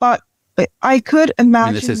criming? But I could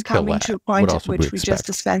imagine this is coming Colette. to a point What at else would which we we just expect?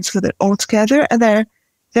 dispense with it altogether. And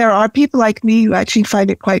there are people like me who actually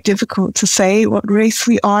find it quite difficult to say what race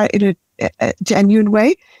we are in a genuine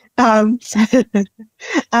way. But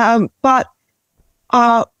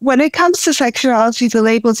When it comes to sexuality, the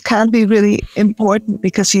labels can be really important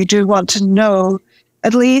because you do want to know,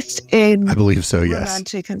 at least in I believe so, yes.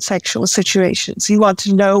 romantic and sexual situations. You want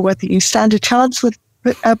to know whether you stand a chance with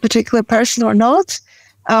a particular person or not.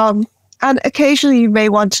 And occasionally you may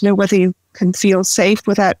want to know whether you can feel safe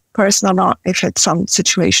with that person or not if it's some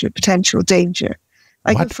situation of potential danger.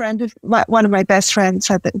 Like one of my best friends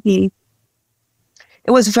said that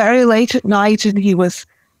it was very late at night and he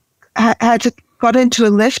got into a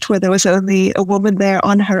lift where there was only a woman there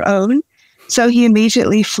on her own. So he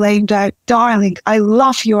immediately flamed out, "Darling, I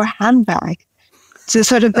love your handbag," to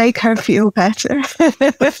sort of make her feel better.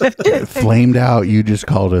 Flamed out. You just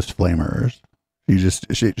called us flamers. She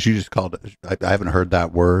just called it. I haven't heard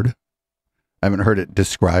that word. I haven't heard it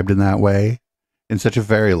described in that way in such a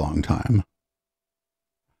very long time.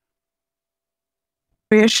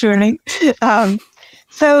 Reassuring.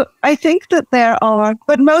 So I think that there are,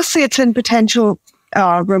 but mostly it's in potential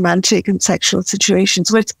romantic and sexual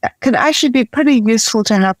situations, which can actually be pretty useful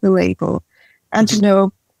to have the label and to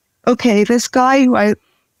know, okay, this guy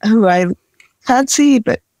who I fancy,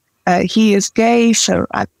 but he is gay, so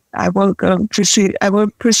I won't pursue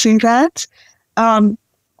that.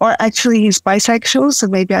 Or actually he's bisexual, so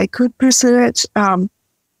maybe I could pursue it,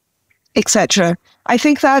 etc. I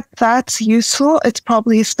think that that's useful. It's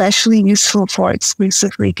probably especially useful for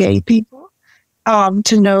exclusively gay people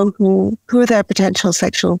to know who their potential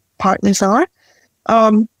sexual partners are.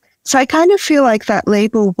 So I kind of feel like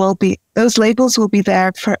those labels will be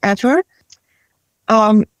there forever.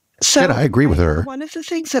 So I agree with her. One of the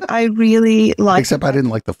things that I really like, except I didn't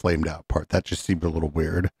like the flamed out part. That just seemed a little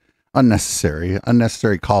weird, unnecessary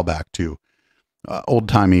callback to old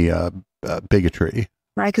timey bigotry.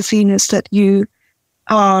 Magazine is that you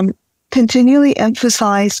continually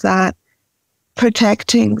emphasize that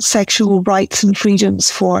protecting sexual rights and freedoms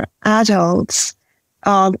for adults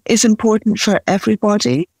is important for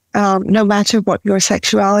everybody, no matter what your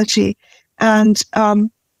sexuality. And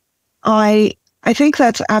I think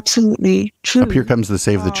that's absolutely true. Up here comes the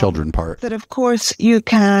save the children part. That of course you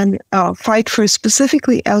can fight for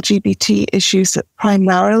specifically LGBT issues that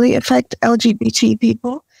primarily affect LGBT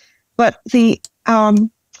people, but the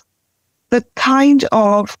kind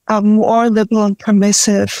of more liberal and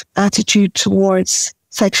permissive attitude towards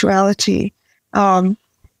sexuality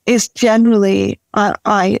is generally,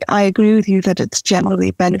 I agree with you that it's generally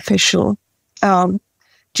beneficial.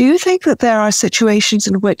 Do you think that there are situations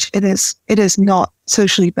in which it is not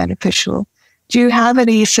socially beneficial? Do you have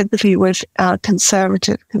any sympathy with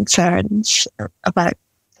conservative concerns about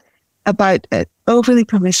overly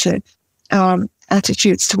permissive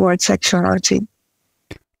attitudes towards sexuality?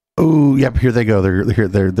 Oh, yep. Here they go.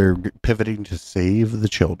 They're pivoting to save the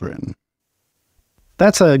children.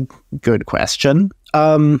 That's a good question.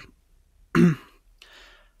 I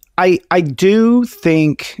do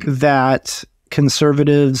think that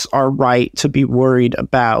conservatives are right to be worried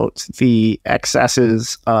about the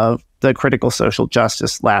excesses of the critical social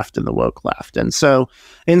justice left and the woke left. And so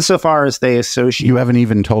insofar as they associate... You haven't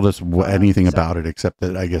even told us anything about it, except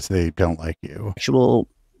that I guess they don't like you. Sexual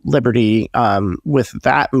liberty with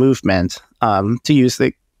that movement, to use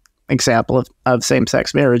the example of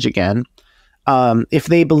same-sex marriage again, if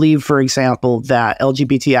they believe, for example, that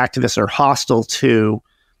LGBT activists are hostile to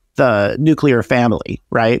the nuclear family,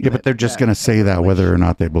 right? Yeah, but they're just going to say that whether or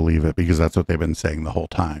not they believe it, because that's what they've been saying the whole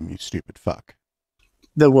time, you stupid fuck.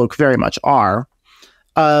 The woke very much are.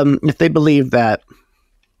 If they believe that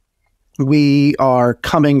we are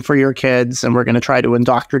coming for your kids and we're going to try to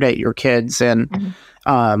indoctrinate your kids, and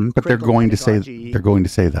but they're going to say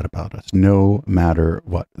that about us, no matter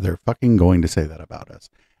what. They're fucking going to say that about us.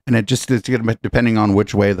 And it's going to, depending on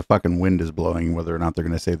which way the fucking wind is blowing, whether or not they're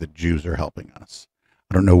going to say the Jews are helping us.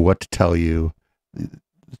 I don't know what to tell you.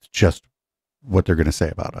 It's just what they're going to say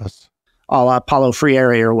about us. A la Paulo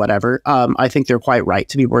Freire or whatever. I think they're quite right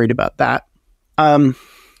to be worried about that.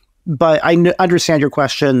 But I understand your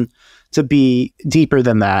question to be deeper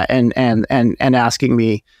than that, and asking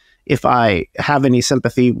me if I have any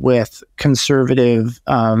sympathy with conservative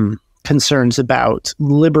concerns about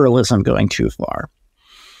liberalism going too far.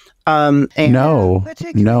 No.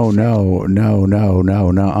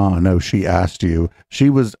 She asked you. She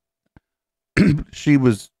was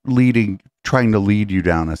trying to lead you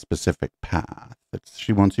down a specific path.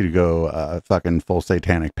 She wants you to go fucking full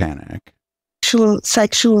satanic panic.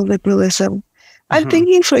 Sexual liberalism. I'm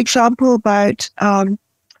thinking, for example, about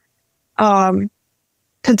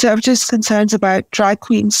conservatives' concerns about drag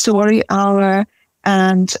queen story hour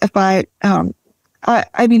and about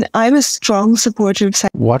I mean, I'm a strong supporter of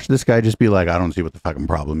Watch this guy just be like, I don't see what the fucking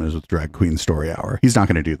problem is with Drag Queen Story Hour. He's not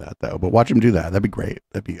going to do that, though. But watch him do that. That'd be great.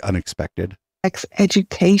 That'd be unexpected. sex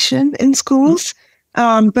education in schools.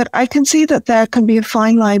 But I can see that there can be a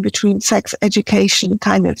fine line between sex education,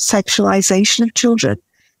 kind of sexualization of children.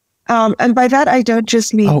 And by that, I don't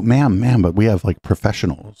just mean... Oh, ma'am, but we have like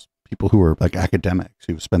professionals, people who are like academics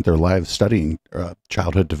who've spent their lives studying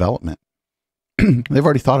childhood development. They've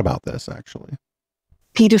already thought about this, actually.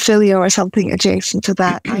 pedophilia or something adjacent to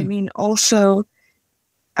that. I mean, also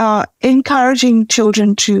encouraging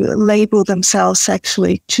children to label themselves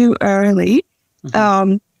sexually too early.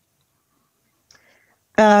 I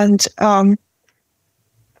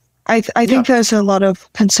think there's a lot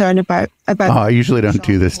of concern about. I usually don't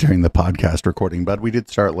do this during the podcast recording, but we did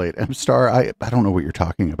start late. I'm sorry, I don't know what you're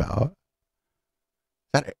talking about.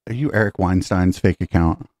 Are you Eric Weinstein's fake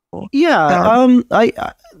account? Yeah.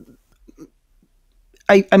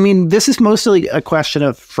 I mean, this is mostly a question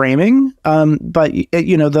of framing, but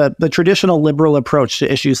you know, the traditional liberal approach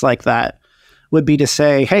to issues like that would be to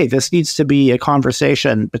say, hey, this needs to be a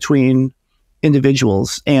conversation between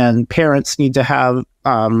individuals, and parents need to have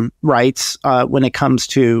rights when it comes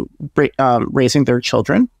to raising their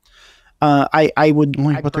children. I would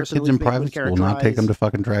put their kids in private school, not take them to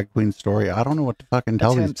fucking Drag Queen Story. I don't know what to fucking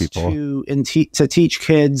tell these people. To teach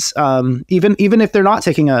kids, even if they're not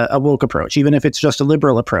taking a woke approach, even if it's just a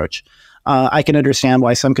liberal approach, I can understand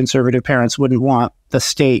why some conservative parents wouldn't want the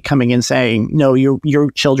state coming in saying, no,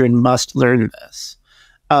 your children must learn this.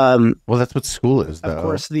 Well, that's what school is, though. Of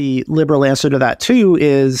course, the liberal answer to that, too,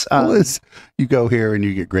 is... you go here and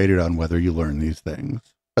you get graded on whether you learn these things.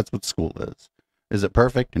 That's what school is. Is it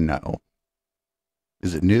perfect? No.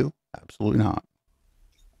 Is it new? Absolutely not.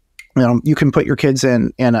 You know, you can put your kids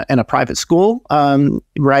in a private school,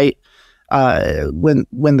 right? When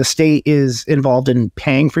the state is involved in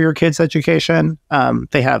paying for your kids' education,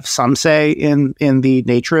 they have some say in the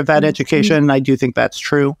nature of that education. I do think that's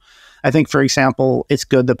true. I think, for example, it's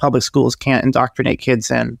good that public schools can't indoctrinate kids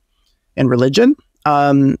in religion.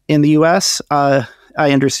 In the U.S., I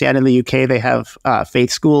understand in the U.K. they have faith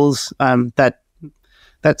schools.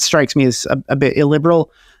 That strikes me as a bit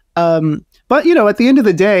illiberal. But, you know, at the end of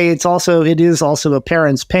the day, it is also the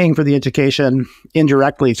parents paying for the education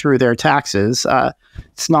indirectly through their taxes.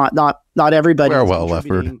 It's not everybody. Well,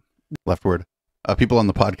 leftward. People on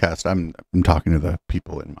the podcast, I'm talking to the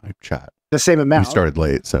people in my chat. The same amount. We started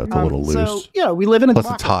late, so it's a little loose. So, you know, we live in a Plus,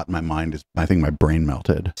 democracy. it's hot. My mind I think my brain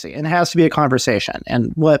melted. And it has to be a conversation.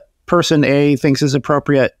 And what person A thinks is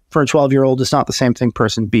appropriate for a 12-year-old is not the same thing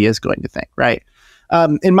person B is going to think, right?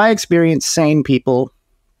 In my experience, sane people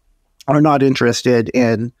are not interested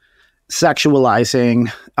in sexualizing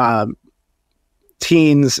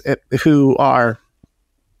teens who are,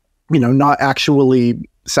 you know, not actually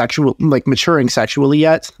sexual, like maturing sexually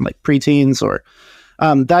yet, like preteens or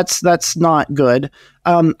that's not good.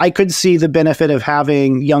 I could see the benefit of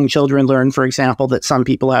having young children learn, for example, that some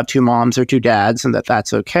people have two moms or two dads and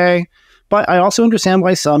that's okay. But I also understand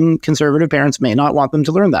why some conservative parents may not want them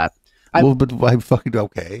to learn that. But why fucking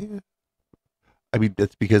okay? I mean,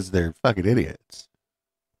 that's because they're fucking idiots.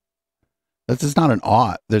 That's just not an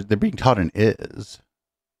ought. They're being taught an is.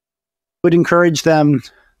 Would encourage them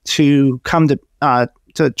to come to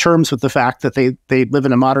terms with the fact that they live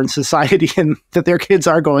in a modern society and that their kids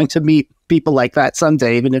are going to meet people like that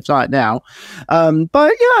someday, even if not now.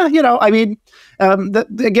 But yeah, you know, I mean,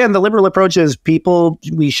 again, the liberal approach is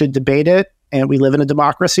we should debate it, and we live in a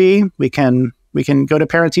democracy. We can go to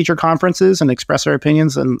parent-teacher conferences and express our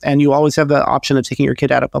opinions, and you always have the option of taking your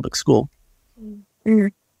kid out of public school.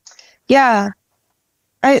 Yeah.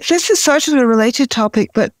 This is sort of a related topic,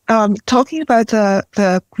 but talking about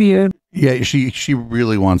the queer... Yeah, she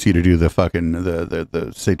really wants you to do the fucking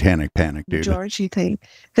the satanic panic, dude. Majority thing.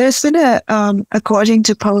 There's been according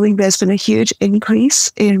to polling, there's been a huge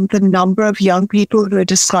increase in the number of young people who are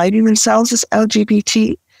describing themselves as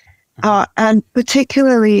LGBT. And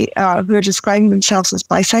particularly who are describing themselves as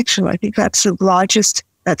bisexual. I think that's the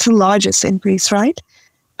largest increase, right?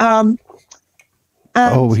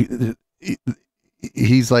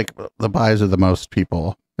 He's like, the bis are the most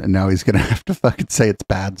people, and now he's gonna have to fucking say it's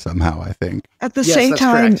bad somehow, I think. At the same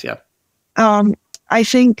time, correct, yeah. I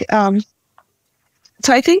think so.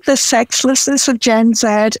 I think the sexlessness of Gen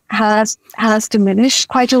Z has diminished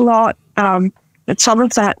quite a lot. But some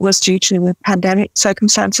of that was due to the pandemic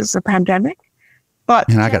circumstances, the pandemic. But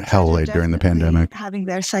and I got hell laid during the pandemic. Having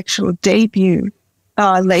their sexual debut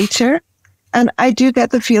later. And I do get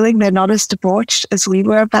the feeling they're not as debauched as we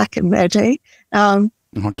were back in their day.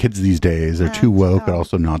 Kids these days are too woke, but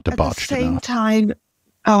also not debauched enough. At the same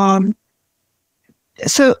time,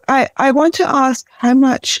 So I want to ask how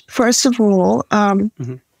much, first of all,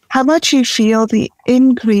 how much you feel the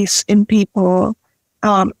increase in people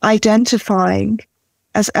identifying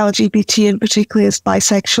as LGBT and particularly as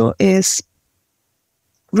bisexual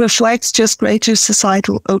reflects just greater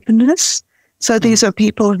societal openness. So these are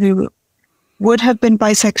people who would have been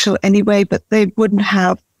bisexual anyway, but they wouldn't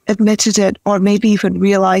have admitted it or maybe even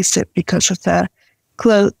realized it because of the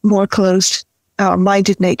more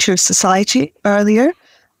closed-minded nature of society earlier,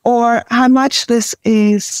 or how much this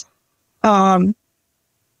is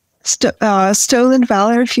stolen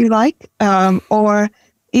valor, if you like, or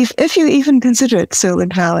if you even consider it stolen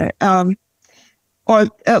valor, or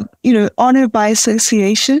honor by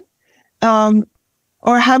association,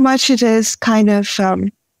 or how much it is kind of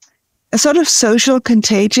a sort of social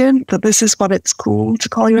contagion that this is what it's cool to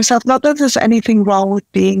call yourself. Not that there's anything wrong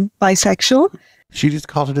with being bisexual. She just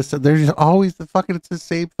called it there's always it's the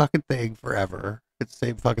same fucking thing forever. It's the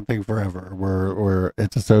same fucking thing forever. Where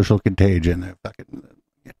it's a social contagion.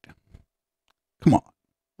 Come on,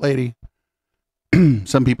 lady.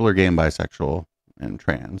 Some people are gay and bisexual and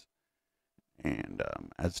trans. And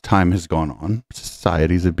as time has gone on,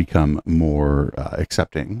 societies have become more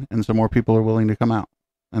accepting. And so more people are willing to come out.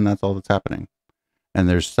 And that's all that's happening. And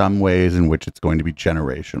there's some ways in which it's going to be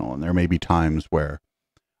generational. And there may be times where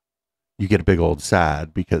you get a big old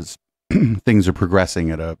sad because things are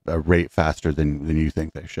progressing at a rate faster than you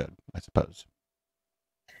think they should, I suppose.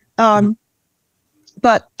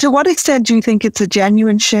 But to what extent do you think it's a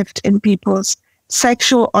genuine shift in people's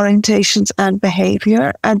sexual orientations and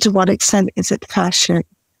behavior? And to what extent is it fashion?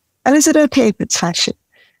 And is it okay if it's fashion?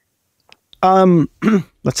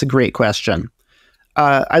 That's a great question.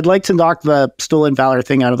 I'd like to knock the stolen valor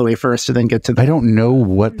thing out of the way first and then get to I don't know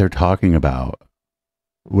what they're talking about.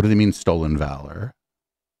 What do they mean stolen valor?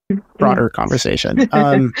 Broader conversation.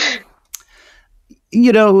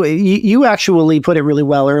 You actually put it really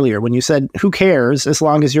well earlier when you said, who cares as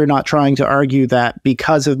long as you're not trying to argue that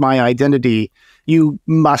because of my identity, you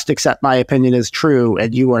must accept my opinion as true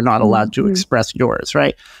and you are not allowed to express yours,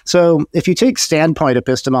 right? So if you take standpoint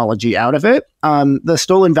epistemology out of it, the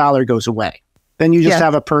stolen valor goes away. Then you just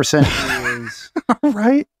have a person who is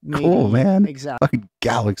right. Cool, man. Exactly. Fucking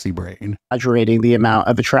galaxy brain. Exaggerating the amount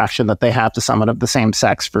of attraction that they have to someone of the same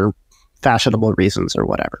sex for fashionable reasons or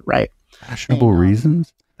whatever, right? Fashionable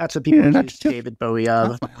reasons? That's what people accuse David Bowie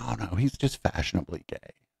of. Oh no, he's just fashionably gay.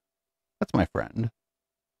 That's my friend.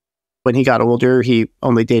 When he got older, he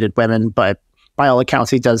only dated women, but by all accounts,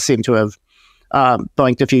 he does seem to have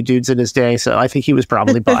boinked a few dudes in his day. So I think he was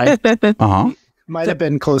probably bi. Might have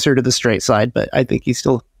been closer to the straight side, but I think he's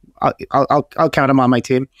still. I'll count him on my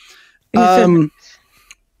team.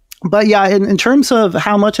 But yeah, in terms of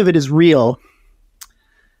how much of it is real,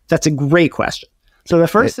 that's a great question. So the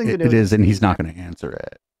first thing to do is, and he's not going to answer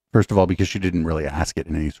it. First of all, because she didn't really ask it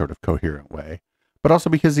in any sort of coherent way, but also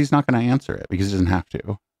because he's not going to answer it because he doesn't have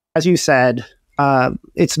to. As you said,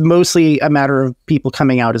 it's mostly a matter of people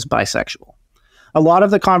coming out as bisexual. A lot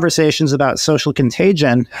of the conversations about social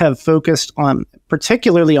contagion have focused on,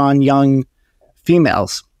 particularly on young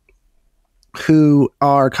females who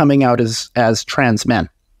are coming out as trans men.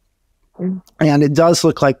 And it does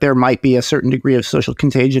look like there might be a certain degree of social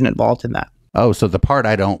contagion involved in that. Oh, so the part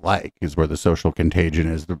I don't like is where the social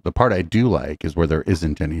contagion is. The part I do like is where there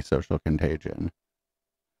isn't any social contagion.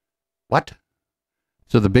 What?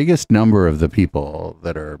 So the biggest number of the people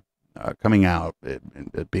that are coming out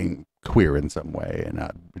being queer in some way,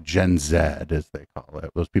 and Gen Z, as they call it,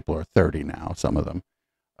 those people are 30 now, some of them.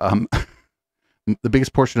 The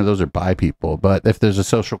biggest portion of those are bi people, but if there's a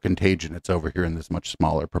social contagion, it's over here in this much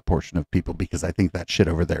smaller proportion of people because I think that shit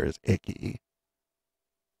over there is icky.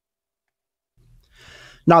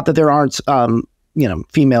 Not that there aren't,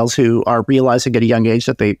 females who are realizing at a young age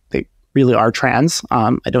that they really are trans.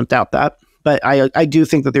 I don't doubt that. But I do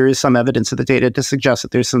think that there is some evidence of the data to suggest that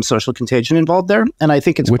there's some social contagion involved there. And I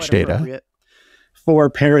think it's which quite appropriate for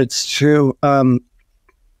parents to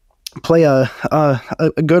play a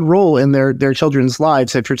good role in their children's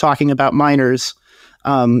lives. If you're talking about minors,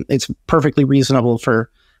 it's perfectly reasonable for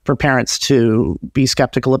parents to be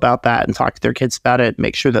skeptical about that and talk to their kids about it,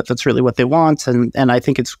 make sure that that's really what they want. And I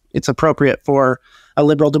think it's appropriate for a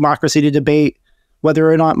liberal democracy to debate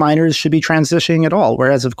whether or not minors should be transitioning at all.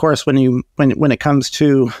 Whereas, of course, when it comes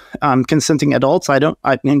to consenting adults,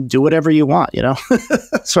 I mean, do whatever you want,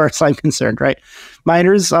 as far as I'm concerned, right?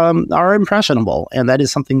 Minors are impressionable, and that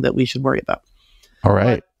is something that we should worry about. All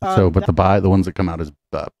right. But the ones that come out as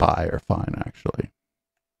bi are fine, actually.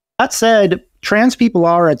 That said, trans people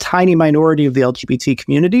are a tiny minority of the LGBT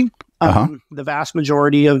community. The vast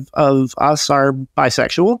majority of us are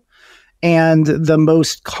bisexual. And the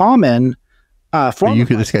most common form You of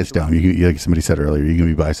could, this guy's bisexuality- dumb. Like somebody said earlier, you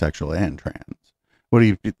can be bisexual and trans. What do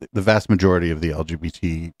you? The vast majority of the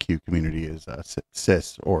LGBTQ community is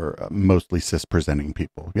cis or mostly cis presenting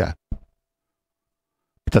people. Yeah,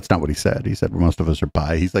 but that's not what he said. He said most of us are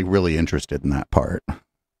bi. He's like really interested in that part.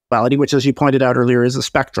 Sexuality, which, as you pointed out earlier, is a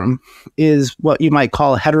spectrum, is what you might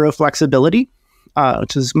call heteroflexibility,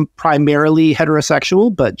 which is primarily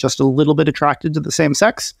heterosexual, but just a little bit attracted to the same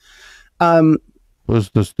sex. Those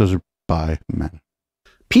are bi men.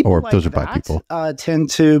 People Or like those are bi that, people. tend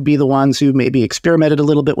to be the ones who maybe experimented a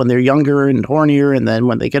little bit when they're younger and hornier, and then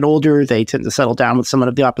when they get older, they tend to settle down with someone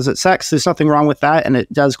of the opposite sex. There's nothing wrong with that, and it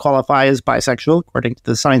does qualify as bisexual according to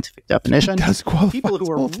the scientific definition. It does qualify. People who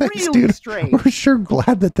are Well, thanks, really dude. straight. We're sure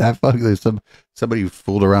glad that fuck. There's somebody who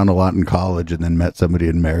fooled around a lot in college and then met somebody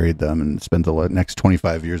and married them and spent the next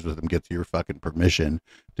 25 years with them, gets your fucking permission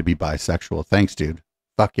to be bisexual. Thanks, dude.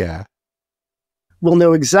 Fuck yeah. Will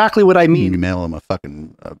know exactly what I You mean mail them a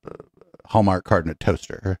fucking Hallmark card and a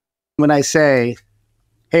toaster. when I say,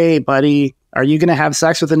 "Hey, buddy, are you going to have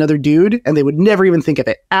sex with another dude?" And they would never even think of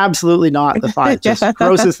it. Absolutely not. The thought just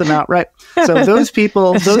grosses them out, right? So those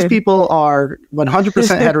people are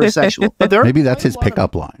 100% heterosexual. But there are Maybe that's quite a his lot of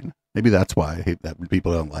pickup line. Maybe that's why that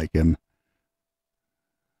people don't like him.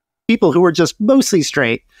 people who are just mostly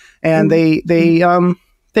straight, and they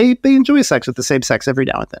enjoy sex with the same sex every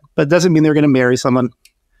now and then. But it doesn't mean they're going to marry someone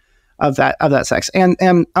of that sex. And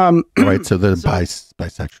Right, so the So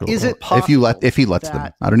bisexual. is it if he lets them?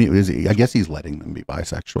 that I don't know. I guess he's letting them be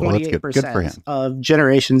bisexual. That's good. Good for him. 28% of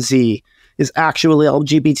Generation Z is actually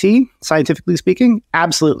LGBT, scientifically speaking.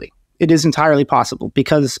 Absolutely. It is entirely possible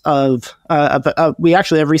because of we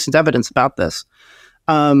actually have recent evidence about this.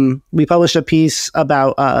 We published a piece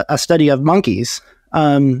about a study of monkeys,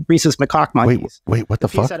 rhesus macaque monkeys. Wait, what the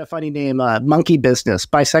The piece fuck? had a funny name, Monkey Business,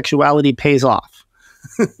 Bisexuality Pays Off.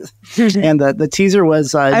 And the teaser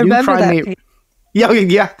was I new remember primate. that.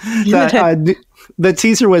 Yeah. The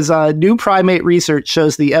teaser was new primate research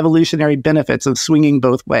shows the evolutionary benefits of swinging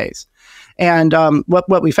both ways. And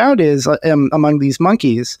what we found is among these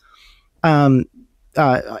monkeys,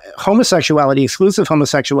 homosexuality, exclusive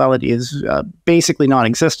homosexuality, is basically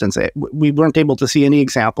non-existent. We weren't able to see any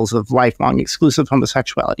examples of lifelong exclusive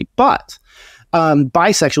homosexuality, but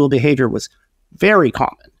bisexual behavior was very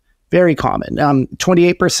common. Very common.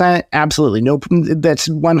 28%, absolutely. No, that's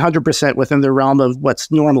 100% within the realm of what's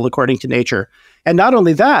normal according to nature. And not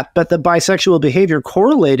only that, but the bisexual behavior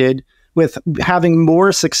correlated with having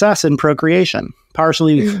more success in procreation,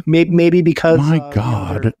 partially maybe because My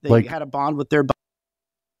God, they like- had a bond with their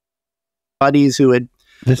buddies who would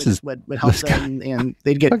help this guy- them, and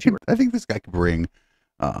they'd get fewer. I think this guy could bring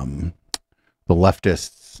the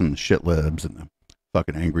leftists and the shit libs and the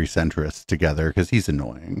fucking angry centrists together because he's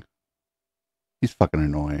annoying. He's fucking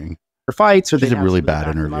annoying. fights, or He's they'd a really have bad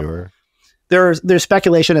somebody back them up. interviewer. There's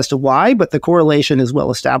speculation as to why, but the correlation is well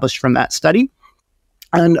established from that study.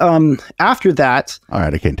 And after that, All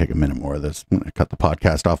right, I can't take a minute more of this. I'm going to cut the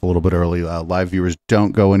podcast off a little bit early. Live viewers,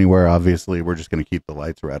 don't go anywhere. Obviously, we're just going to keep the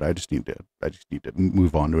lights red. I just need to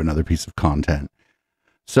move on to another piece of content.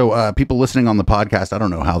 So, people listening on the podcast, I don't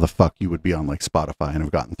know how the fuck you would be on like Spotify and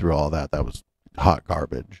have gotten through all that. That was hot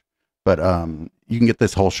garbage. But you can get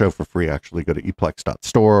this whole show for free. Actually, go to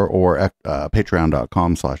eplex.store or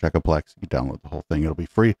patreon.com/echoplex. You can download the whole thing. It'll be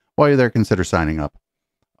free. While you're there, consider signing up.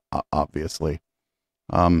 Obviously.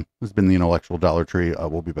 This has been the Intellectual Dollar Tree.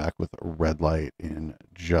 We'll be back with Red Light in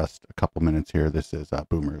just a couple minutes here. This is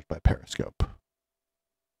Boomers by Periscope.